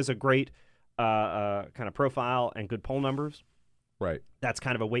 So he has a great kind of profile and good poll numbers. Right. That's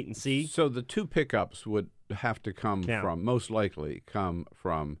kind of a wait and see. So the 2 pickups would have to come from, most likely, come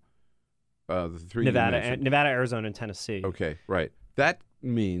from the 3 Nevada, Arizona, and Tennessee. Okay, right. That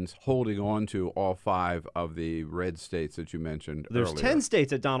means holding on to all 5 of the red states that you mentioned There's earlier. 10 states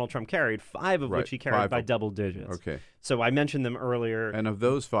that Donald Trump carried, 5 of which he carried by double digits. Okay. So I mentioned them earlier. And of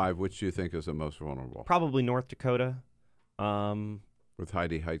those 5, which do you think is the most vulnerable? Probably North Dakota. With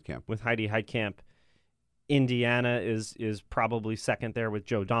Heidi Heitkamp. Indiana is probably second there with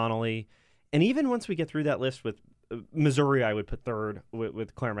Joe Donnelly. And even once we get through that list with Missouri, I would put third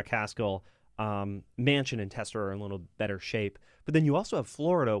with Claire McCaskill. Manchin and Tester are in a little better shape. But then you also have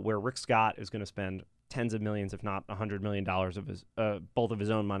Florida, where Rick Scott is going to spend tens of millions, if not $100 million of his both of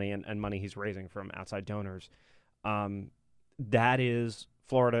his own money and money he's raising from outside donors. Florida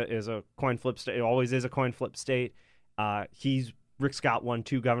is a coin flip state. It always is a coin flip state. Rick Scott won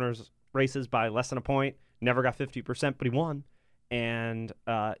 2 governors races by less than a point. Never got 50%, but he won. And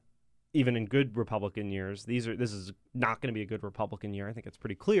even in good Republican years, this is not going to be a good Republican year. I think it's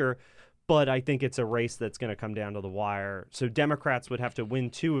pretty clear. But I think it's a race that's going to come down to the wire. So Democrats would have to win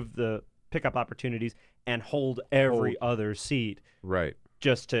 2 of the pickup opportunities and hold every other seat. Right.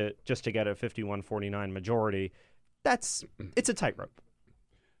 Just to get a 51-49 majority. It's a tightrope.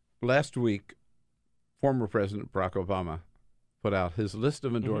 Last week, former President Barack Obama put out his list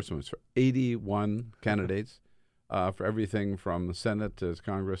of endorsements for 81 candidates for everything from the Senate to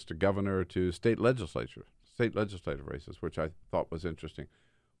Congress to governor to state legislative races, which I thought was interesting.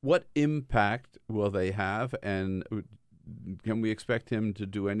 What impact will they have, and can we expect him to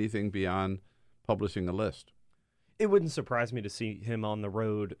do anything beyond publishing a list? It wouldn't surprise me to see him on the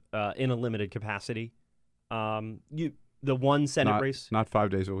road in a limited capacity. The one Senate race... Not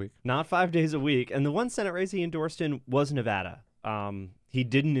 5 days a week? Not 5 days a week. And the one Senate race he endorsed in was Nevada. He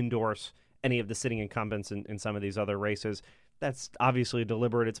didn't endorse any of the sitting incumbents in some of these other races. That's obviously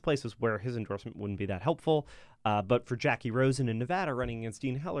deliberate. It's places where his endorsement wouldn't be that helpful. But for Jackie Rosen in Nevada running against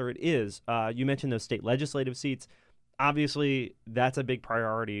Dean Heller, it is. You mentioned those state legislative seats. Obviously, that's a big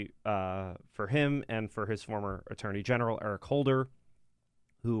priority for him and for his former Attorney General, Eric Holder,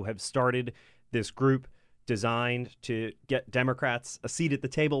 who have started this group designed to get Democrats a seat at the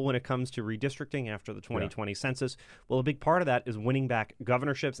table when it comes to redistricting after the 2020 census. Well, a big part of that is winning back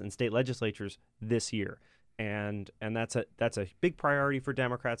governorships and state legislatures this year. And that's a big priority for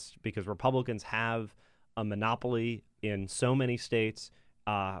Democrats because Republicans have a monopoly in so many states.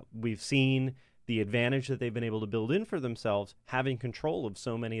 We've seen the advantage that they've been able to build in for themselves, having control of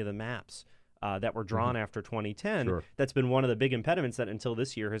so many of the maps that were drawn after 2010. Sure. That's been one of the big impediments that until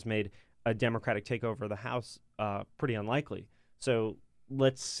this year has made a Democratic takeover of the House pretty unlikely. So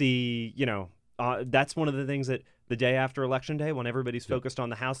let's see, that's one of the things that the day after Election Day, when everybody's focused on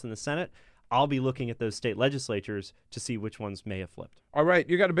the House and the Senate, I'll be looking at those state legislatures to see which ones may have flipped. All right,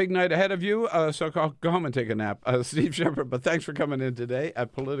 you got a big night ahead of you, so go home and take a nap. Steve Shepard, but thanks for coming in today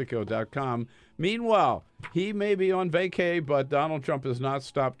at Politico.com. Meanwhile, he may be on vacay, but Donald Trump has not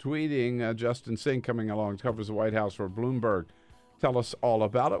stopped tweeting. Justin Sink coming along, covers the White House for Bloomberg. Tell us all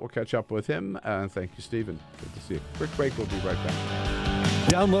about it. We'll catch up with him. Thank you, Stephen. Good to see you. Quick break. We'll be right back.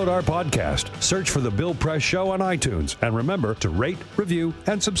 Download our podcast, search for The Bill Press Show on iTunes, and remember to rate, review,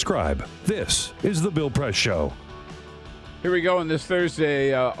 and subscribe. This is The Bill Press Show. Here we go on this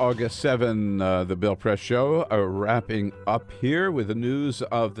Thursday, August 7, The Bill Press Show, wrapping up here with the news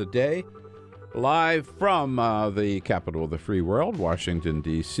of the day. Live from the capital of the free world, Washington,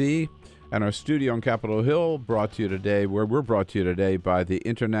 D.C., and our studio on Capitol Hill, we're brought to you today by the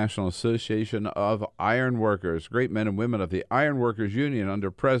International Association of Iron Workers, great men and women of the Iron Workers Union under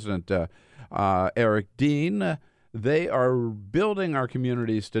President Eric Dean. They are building our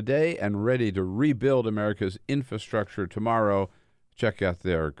communities today and ready to rebuild America's infrastructure tomorrow. Check out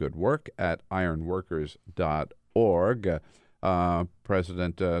their good work at ironworkers.org.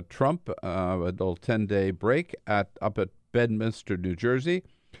 President Trump, a little 10-day break up at Bedminster, New Jersey.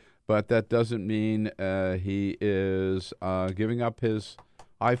 But that doesn't mean he is giving up his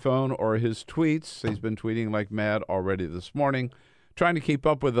iPhone or his tweets. He's been tweeting like mad already this morning. Trying to keep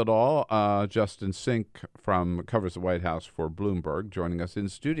up with it all, Justin Sink covers the White House for Bloomberg, joining us in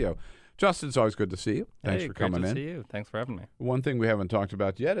studio. Justin, it's always good to see you. Thanks for coming in. Great to see you. Thanks for having me. One thing we haven't talked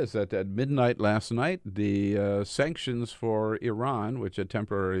about yet is that at midnight last night, the sanctions for Iran, which had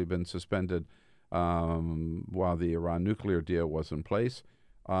temporarily been suspended while the Iran nuclear deal was in place,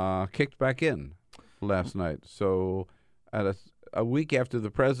 kicked back in last night. So at a week after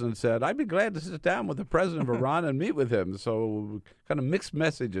the president said, I'd be glad to sit down with the president of Iran and meet with him. So kind of mixed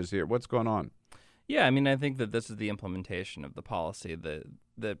messages here. What's going on? Yeah, I mean, I think that this is the implementation of the policy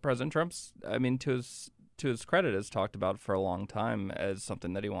that President Trump's, to his credit, has talked about for a long time as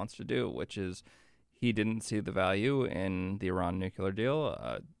something that he wants to do, which is he didn't see the value in the Iran nuclear deal.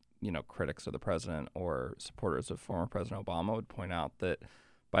 Critics of the president or supporters of former President Obama would point out that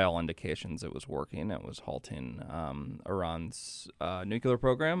by all indications, it was working. It was halting Iran's nuclear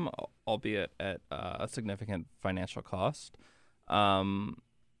program, albeit at a significant financial cost.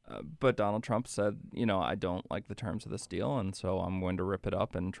 But Donald Trump said, I don't like the terms of this deal, and so I'm going to rip it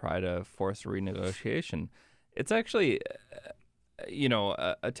up and try to force a renegotiation. It's actually,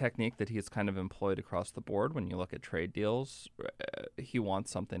 a technique that he's kind of employed across the board. When you look at trade deals, he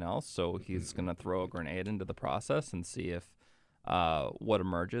wants something else, so he's going to throw a grenade into the process and see if what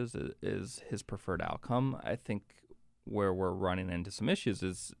emerges is his preferred outcome. I think where we're running into some issues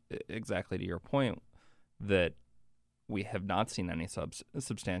is exactly to your point that we have not seen any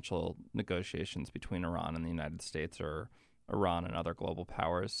substantial negotiations between Iran and the United States or Iran and other global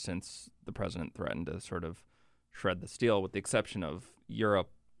powers since the president threatened to sort of shred this deal, with the exception of Europe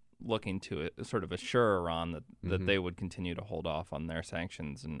looking to sort of assure Iran that they would continue to hold off on their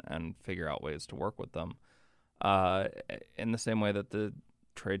sanctions and figure out ways to work with them. In the same way that the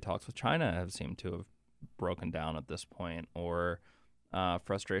trade talks with China have seemed to have broken down at this point, or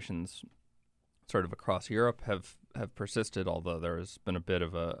frustrations sort of across Europe have persisted, although there has been a bit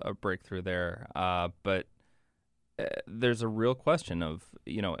of a breakthrough there. But there's a real question of,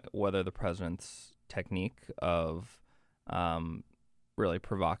 whether the president's technique of really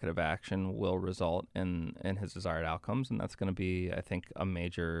provocative action will result in his desired outcomes. And that's going to be, I think, a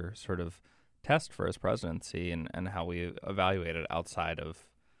major sort of test for his presidency and how we evaluate it outside of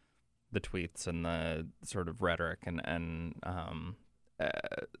the tweets and the sort of rhetoric and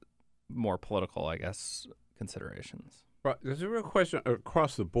more political, I guess, considerations. Well, there's a real question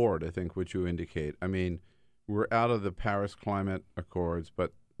across the board, I think, which you indicate. I mean, we're out of the Paris Climate Accords,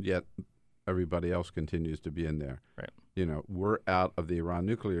 but yet everybody else continues to be in there. Right. We're out of the Iran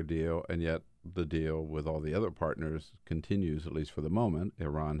nuclear deal, and yet the deal with all the other partners continues, at least for the moment.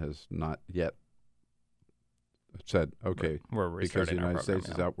 Iran has not yet said, okay, we're because the United States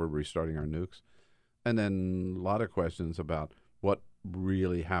is out, we're restarting our nukes. And then a lot of questions about what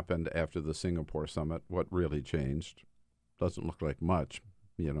really happened after the Singapore summit, what really changed. Doesn't look like much.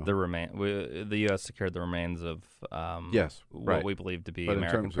 the U.S. secured the remains of yes, what we believe to be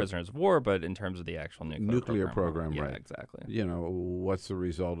American prisoners of war, but in terms of the actual nuclear program, yeah, right? Exactly. What's the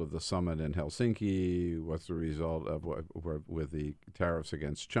result of the summit in Helsinki? What's the result of with the tariffs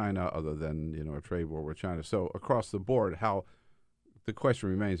against China, other than a trade war with China? So across the board, the question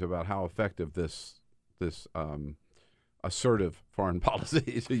remains about how effective this assertive foreign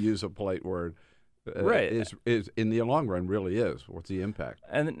policy, to use a polite word, is in the long run really is. What's the impact?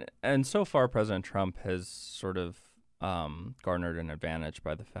 And so far, President Trump has sort of garnered an advantage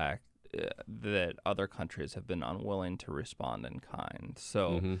by the fact that other countries have been unwilling to respond in kind.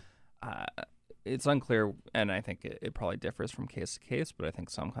 So it's unclear, and I think it probably differs from case to case, but I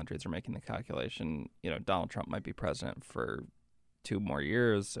think some countries are making the calculation, Donald Trump might be president for 2 more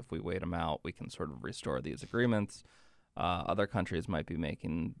years. If we wait him out, we can sort of restore these agreements. Other countries might be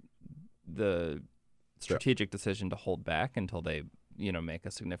making the strategic decision to hold back until they, make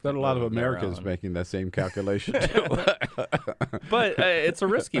a significant. But a lot of Americans making that same calculation too. But it's a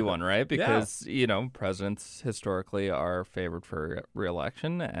risky one, right? Because presidents historically are favored for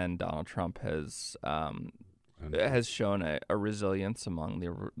re-election, and Donald Trump has shown a resilience among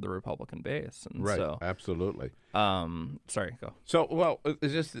the Republican base. And right. So, absolutely. Sorry, go. So,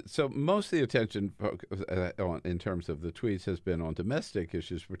 most of the attention in terms of the tweets has been on domestic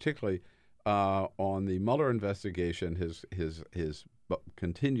issues, particularly on the Mueller investigation, his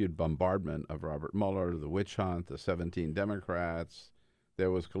continued bombardment of Robert Mueller, the witch hunt, the 17 Democrats. There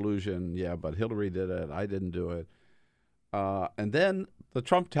was collusion, but Hillary did it. I didn't do it. And then the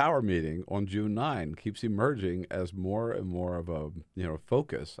Trump Tower meeting on June 9 keeps emerging as more and more of a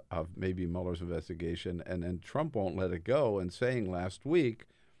focus of maybe Mueller's investigation, and then Trump won't let it go, and saying last week,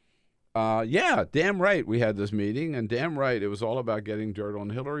 damn right we had this meeting, and damn right it was all about getting dirt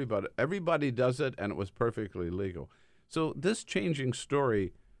on Hillary, but everybody does it, and it was perfectly legal. So this changing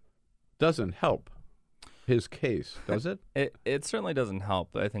story doesn't help his case, does it? It certainly doesn't help,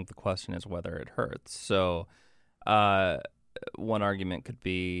 but I think the question is whether it hurts. So one argument could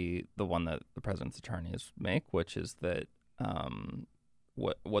be the one that the president's attorneys make, which is that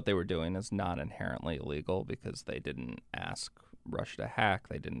what they were doing is not inherently illegal because they didn't ask Russia to hack,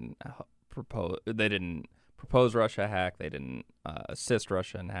 they didn't propose Russia hack, they didn't assist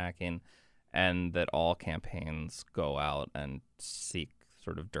Russia in hacking, and that all campaigns go out and seek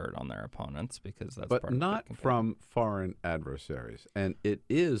sort of dirt on their opponents because that's part of not from foreign adversaries. And it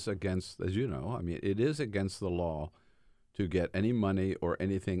is against, as you know, it is against the law to get any money or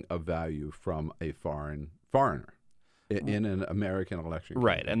anything of value from a foreigner in an American election campaign.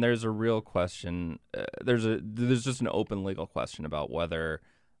 Right, and there's a real question. There's just an open legal question about whether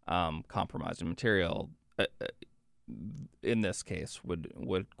compromising material in this case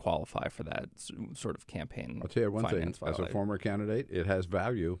would qualify for that sort of campaign. I'll tell you one thing. As a former candidate, it has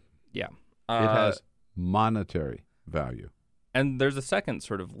value. Yeah. It has monetary value. And there's a second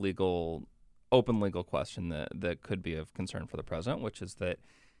sort of open legal question that could be of concern for the president, which is that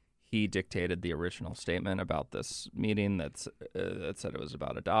he dictated the original statement about this meeting that said it was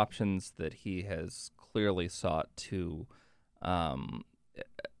about adoptions, that he has clearly sought to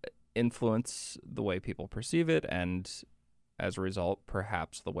influence the way people perceive it, and as a result,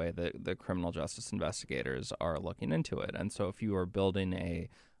 perhaps the way that the criminal justice investigators are looking into it. And so if you are building a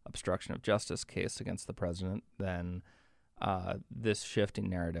obstruction of justice case against the president, then this shifting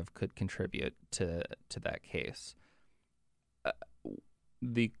narrative could contribute to that case.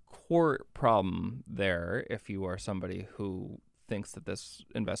 The core problem there, if you are somebody who thinks that this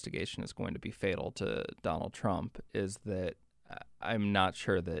investigation is going to be fatal to Donald Trump, is that I'm not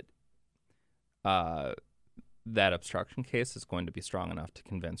sure that that obstruction case is going to be strong enough to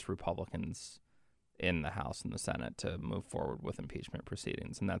convince Republicans in the House and the Senate to move forward with impeachment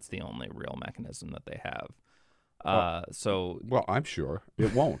proceedings, and that's the only real mechanism that they have. Well, I'm sure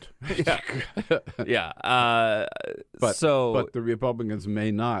it won't. Yeah. But the Republicans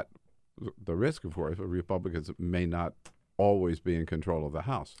may not. The risk, of course, Republicans may not always be in control of the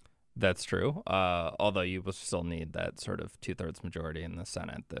House. That's true. Although you will still need that sort of 2/3 majority in the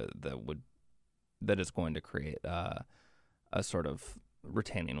Senate that is going to create a sort of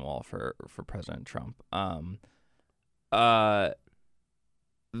retaining wall for President Trump.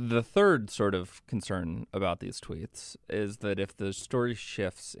 The third sort of concern about these tweets is that if the story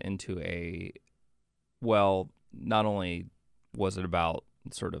shifts into not only was it about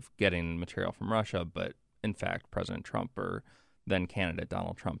sort of getting material from Russia, but in fact, President Trump or then candidate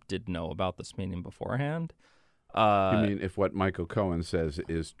Donald Trump did know about this meeting beforehand. You mean if what Michael Cohen says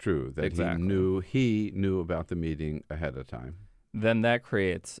is true, that exactly. he knew about the meeting ahead of time? Then that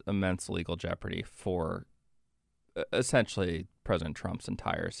creates immense legal jeopardy for essentially President Trump's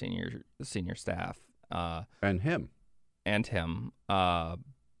entire senior staff. And him.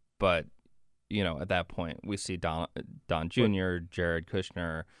 But, at that point, we see Don Jr., Jared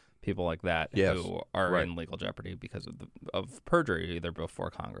Kushner, people like that who are in legal jeopardy because of perjury, either before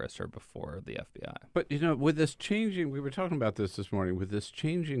Congress or before the FBI. But, with this changing, we were talking about this morning, with this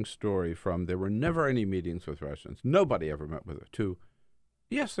changing story from there were never any meetings with Russians, nobody ever met with her, to,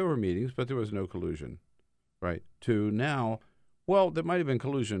 yes, there were meetings, but there was no collusion, right? To now, well, there might have been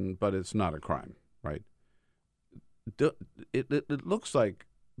collusion, but it's not a crime, right? It looks like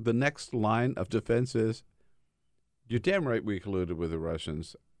the next line of defense is, you're damn right we colluded with the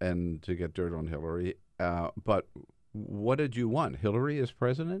Russians and to get dirt on Hillary, but what did you want? Hillary as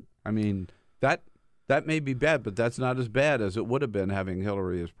president? I mean, that may be bad, but that's not as bad as it would have been having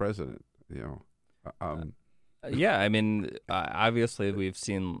Hillary as president, Yeah, I mean, obviously we've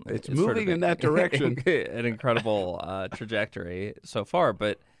seen it's moving in that direction. An incredible trajectory so far,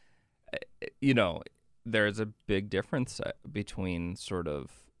 but there's a big difference between sort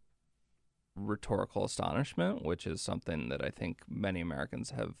of rhetorical astonishment, which is something that I think many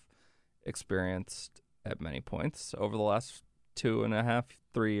Americans have experienced at many points over the last 2.5,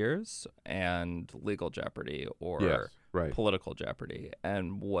 3 years, and legal jeopardy or political jeopardy.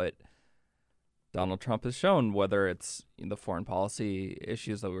 And what Donald Trump has shown, whether it's the foreign policy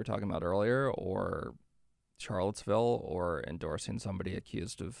issues that we were talking about earlier, or Charlottesville, or endorsing somebody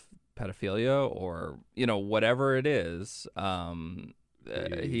accused of pedophilia, or whatever it is,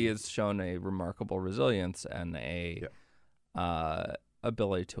 he has shown a remarkable resilience and a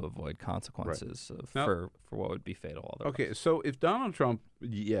ability to avoid consequences for what would be fatal otherwise. Okay, so if Donald Trump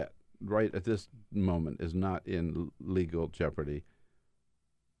at this moment is not in legal jeopardy,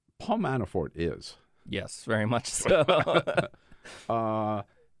 Paul Manafort is. Yes, very much so.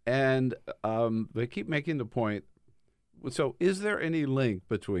 And they keep making the point. So is there any link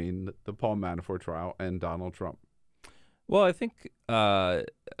between the Paul Manafort trial and Donald Trump? Well, I think there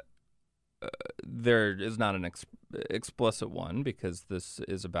is not an explicit one, because this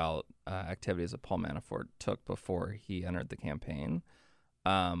is about activities that Paul Manafort took before he entered the campaign.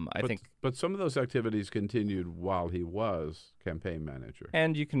 But some of those activities continued while he was campaign manager.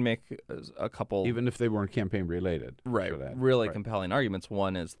 And you can make a couple, even if they weren't campaign related. Right. Really compelling arguments.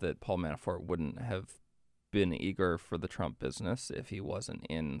 One is that Paul Manafort wouldn't have been eager for the Trump business if he wasn't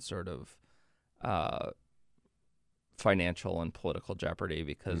in sort of financial and political jeopardy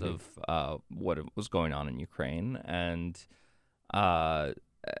because of what was going on in Ukraine, and that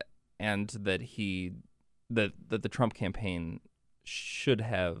the Trump campaign should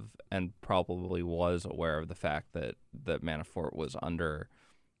have and probably was aware of the fact that Manafort was under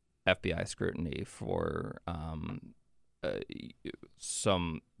FBI scrutiny for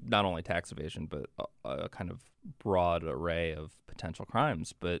some, not only tax evasion, but a kind of broad array of potential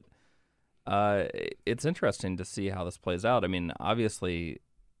crimes. But it's interesting to see how this plays out. I mean, obviously,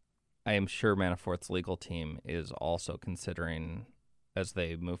 I am sure Manafort's legal team is also considering as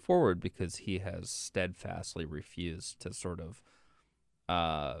they move forward, because he has steadfastly refused to sort of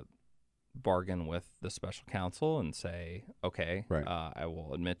bargain with the special counsel and say, okay, I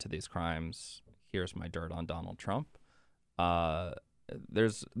will admit to these crimes. Here's my dirt on Donald Trump.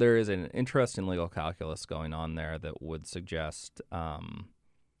 There is an interesting legal calculus going on there that would suggest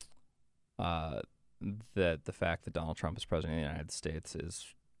that the fact that Donald Trump is president of the United States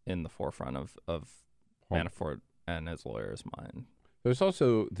is in the forefront of Manafort and his lawyer's mind. There's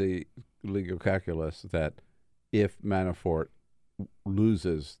also the legal calculus that if Manafort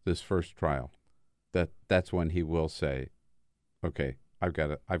loses this first trial, that's when he will say, okay, I've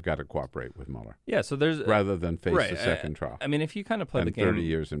got to cooperate with Mueller. Yeah, so there's rather than face the second trial. I mean, if you kind of play the game, 30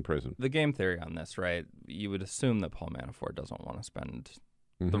 years in prison. The game theory on this, right? You would assume that Paul Manafort doesn't want to spend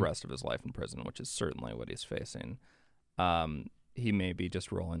the rest of his life in prison, which is certainly what he's facing. He may be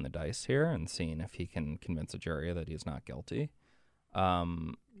just rolling the dice here and seeing if he can convince a jury that he's not guilty.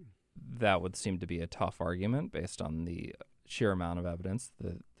 That would seem to be a tough argument based on the sheer amount of evidence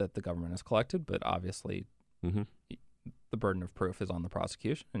that the government has collected, but obviously the burden of proof is on the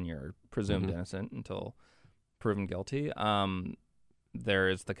prosecution, and you're presumed innocent until proven guilty. There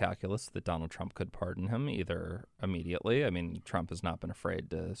is the calculus that Donald Trump could pardon him either immediately. I mean, Trump has not been afraid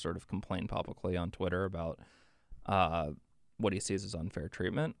to sort of complain publicly on Twitter about what he sees as unfair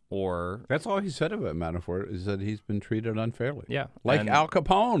treatment, or... That's all he said about Manafort, is that he's been treated unfairly. Yeah. Like Al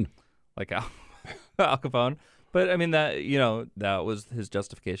Capone. Like Al Capone. But, I mean, that was his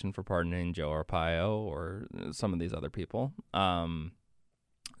justification for pardoning Joe Arpaio or some of these other people.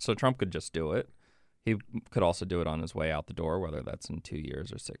 So Trump could just do it. He could also do it on his way out the door, whether that's in 2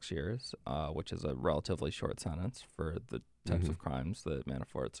 years or 6 years, which is a relatively short sentence for the types of crimes that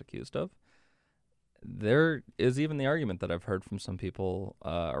Manafort's accused of. There is even the argument that I've heard from some people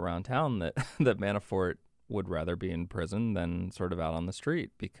around town that Manafort would rather be in prison than sort of out on the street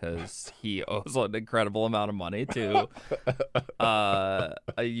because he owes an incredible amount of money to a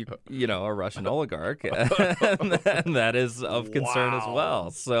Russian oligarch, and that is of concern as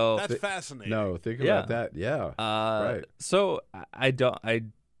well. So that's fascinating. No, think about that. Yeah, right. So I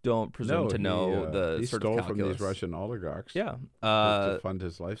don't presume to know the he sort stole of calculus from these Russian oligarchs. Yeah, to fund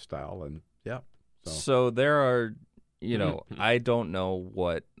his lifestyle, and So there are, I don't know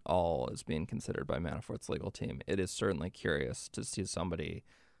what all is being considered by Manafort's legal team. It is certainly curious to see somebody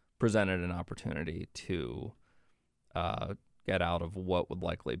presented an opportunity to get out of what would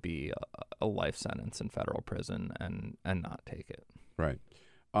likely be a life sentence in federal prison and not take it. Right.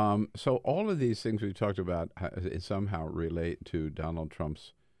 So all of these things we've talked about somehow relate to Donald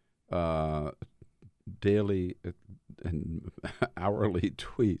Trump's daily and hourly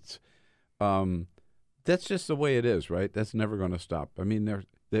tweets. That's just the way it is, right? That's never going to stop. I mean,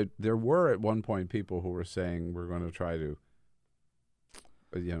 there were at one point people who were saying we're going to try to,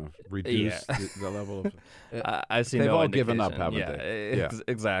 reduce the level of. I see. They've no all indication. given up, haven't they?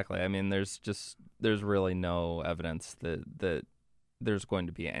 Exactly. I mean, there's really no evidence that there's going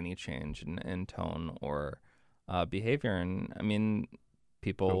to be any change in tone or behavior. And I mean,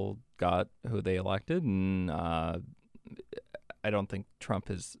 people got who they elected, and I don't think Trump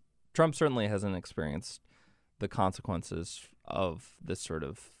certainly hasn't experienced the consequences of this sort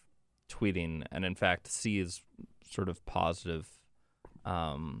of tweeting, and in fact sees sort of positive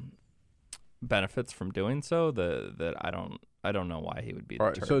benefits from doing so. That I don't know why he would be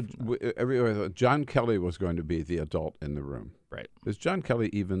deterred. All right, so John Kelly was going to be the adult in the room. Right. Does John Kelly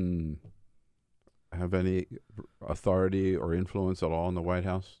even have any authority or influence at all in the White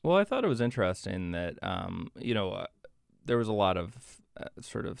House? Well, I thought it was interesting that there was a lot of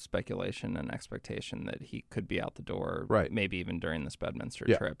sort of speculation and expectation that he could be out the door, right? Maybe even during this Bedminster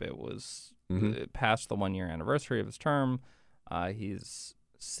trip. It was past the 1 year anniversary of his term. He's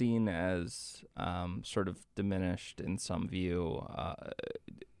seen as sort of diminished in some view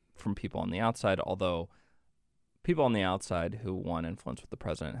from people on the outside, although people on the outside who want influence with the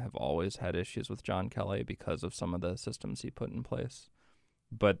president have always had issues with John Kelly because of some of the systems he put in place.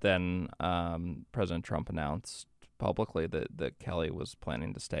 But then President Trump announced publicly that Kelly was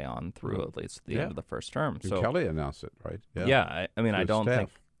planning to stay on through at least the end of the first term. And so Kelly announced it, right? Yeah. I mean, I don't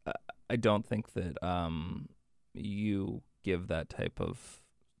think that you give that type of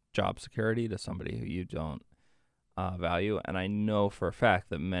job security to somebody who you don't value. And I know for a fact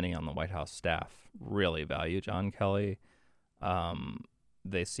that many on the White House staff really value John Kelly.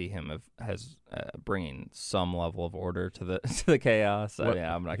 They see him as bringing some level of order to the chaos. I mean,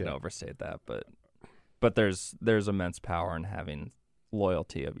 I'm not going to overstate that, but there's immense power in having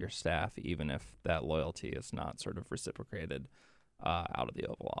loyalty of your staff, even if that loyalty is not sort of reciprocated out of the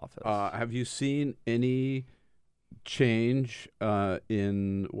Oval Office. Have you seen any change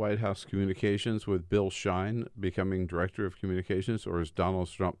in White House communications with Bill Shine becoming director of communications, or is Donald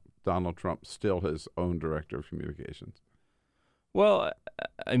Trump still his own director of communications? Well,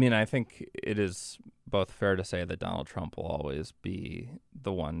 I mean, I think it is both fair to say that Donald Trump will always be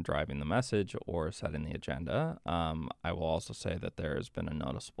the one driving the message or setting the agenda. I will also say that there has been a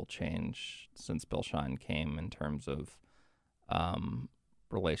noticeable change since Bill Shine came in terms of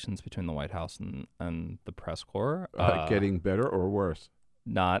relations between the White House and the press corps. Getting better or worse?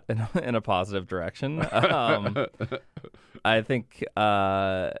 Not in a positive direction. I think,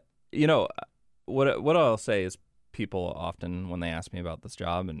 what I'll say is, people often, when they ask me about this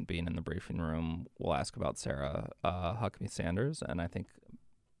job and being in the briefing room, will ask about Sarah Huckabee Sanders. And I think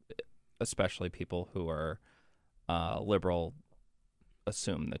especially people who are liberal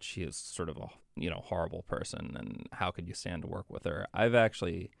assume that she is sort of a horrible person and how could you stand to work with her. I've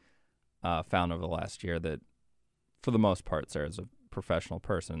actually found over the last year that for the most part Sarah's a professional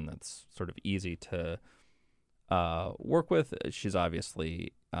person that's sort of easy to work with. She's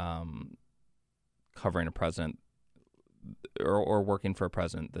obviously covering a president or working for a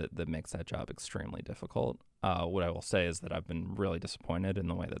president that makes that job extremely difficult. What I will say is that I've been really disappointed in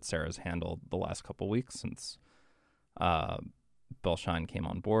the way that Sarah's handled the last couple of weeks since Bill Shine came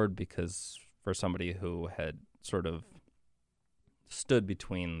on board, because for somebody who had sort of stood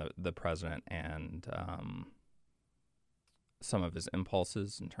between the president and some of his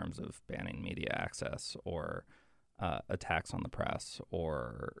impulses in terms of banning media access or attacks on the press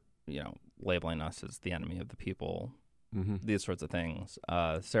or labeling us as the enemy of the people these sorts of things.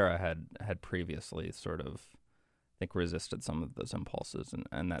 Sarah had previously sort of, I think, resisted some of those impulses,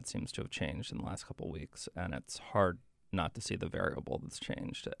 and that seems to have changed in the last couple of weeks. And it's hard not to see the variable that's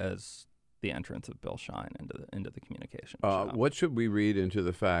changed as the entrance of Bill Shine into the communication. What should we read into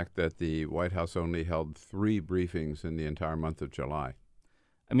the fact that the White House only held 3 briefings in the entire month of July?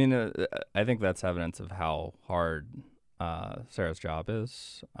 I mean, I think that's evidence of how hard Sarah's job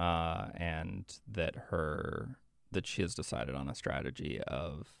is, and that she has decided on a strategy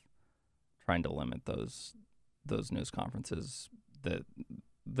of trying to limit those news conferences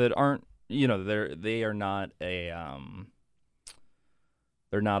that aren't, they're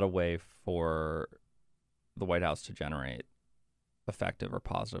not a way for the White House to generate effective or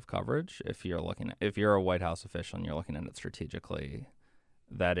positive coverage. If you're a White House official and you're looking at it strategically,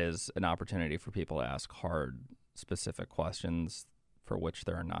 that is an opportunity for people to ask hard, specific questions for which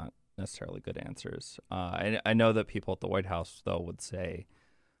there are not necessarily good answers. I know that people at the White House, though, would say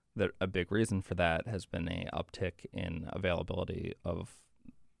that a big reason for that has been a uptick in availability of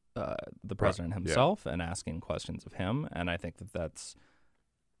the president himself and asking questions of him. And I think that that's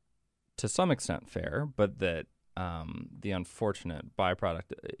to some extent fair, but that the unfortunate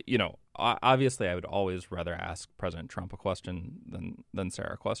byproduct, obviously I would always rather ask President Trump a question than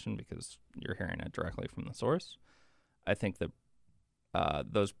Sarah a question because you're hearing it directly from the source. I think that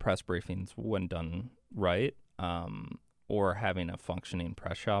those press briefings, when done right, or having a functioning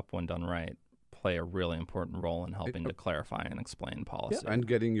press shop when done right, play a really important role in helping to clarify and explain policy. Yeah, and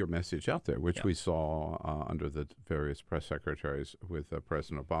getting your message out there, which we saw under the various press secretaries with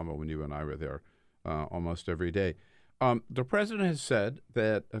President Obama when you and I were there almost every day. The president has said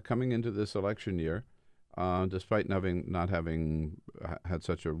that coming into this election year, despite not having had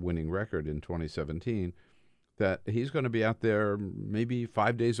such a winning record in 2017, that he's going to be out there maybe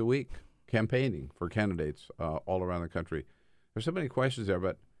 5 days a week campaigning for candidates all around the country. There's so many questions there,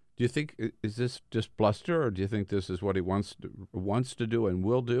 but do you think, is this just bluster, or do you think this is what he wants to do and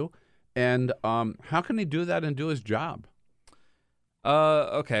will do? And how can he do that and do his job?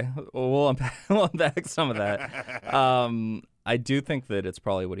 Okay. Well, we'll unpack some of that. I do think that it's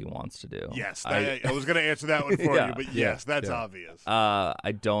probably what he wants to do. Yes, I was going to answer that one for you, but yes, that's obvious.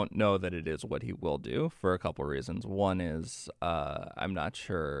 I don't know that it is what he will do for a couple of reasons. One is I'm not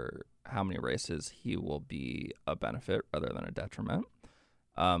sure how many races he will be a benefit rather than a detriment.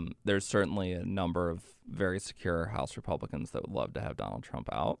 There's certainly a number of very secure House Republicans that would love to have Donald Trump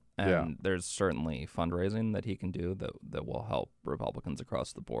out. And there's certainly fundraising that he can do that will help Republicans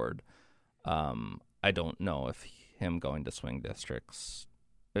across the board. I don't know if him going to swing districts,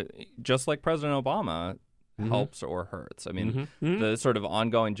 just like President Obama, helps or hurts. I mean, the sort of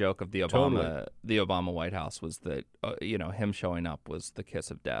ongoing joke of the Obama White House was that, him showing up was the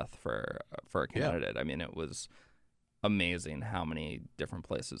kiss of death for a candidate. I mean, it was amazing how many different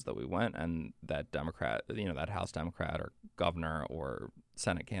places that we went, and that Democrat, that House Democrat or governor or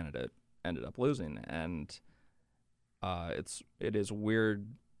Senate candidate ended up losing. And it is weird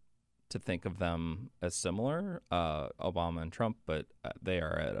to think of them as similar, Obama and Trump, but they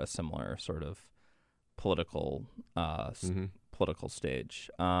are at a similar sort of political stage.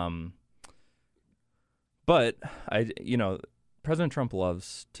 But President Trump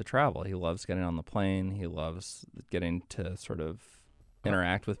loves to travel. He loves getting on the plane. He loves getting to sort of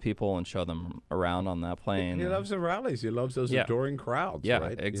interact with people and show them around on that plane. He loves the rallies. He loves those adoring crowds. Yeah,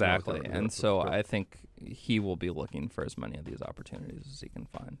 right? exactly. And so I think he will be looking for as many of these opportunities as he can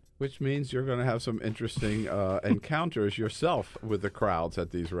find. Which means you're going to have some interesting encounters yourself with the crowds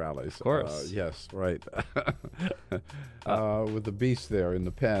at these rallies. Of course. Yes, right. With the beast there in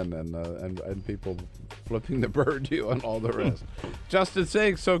the pen and people flipping the bird to you and all the rest. Justin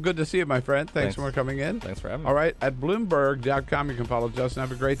Sink, so good to see you, my friend. Thanks for coming in. Thanks for having me. All right, at Bloomberg.com, you can follow Justin.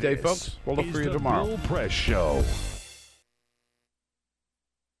 Have a great day, folks. We'll look for you tomorrow. The Bill Press Show.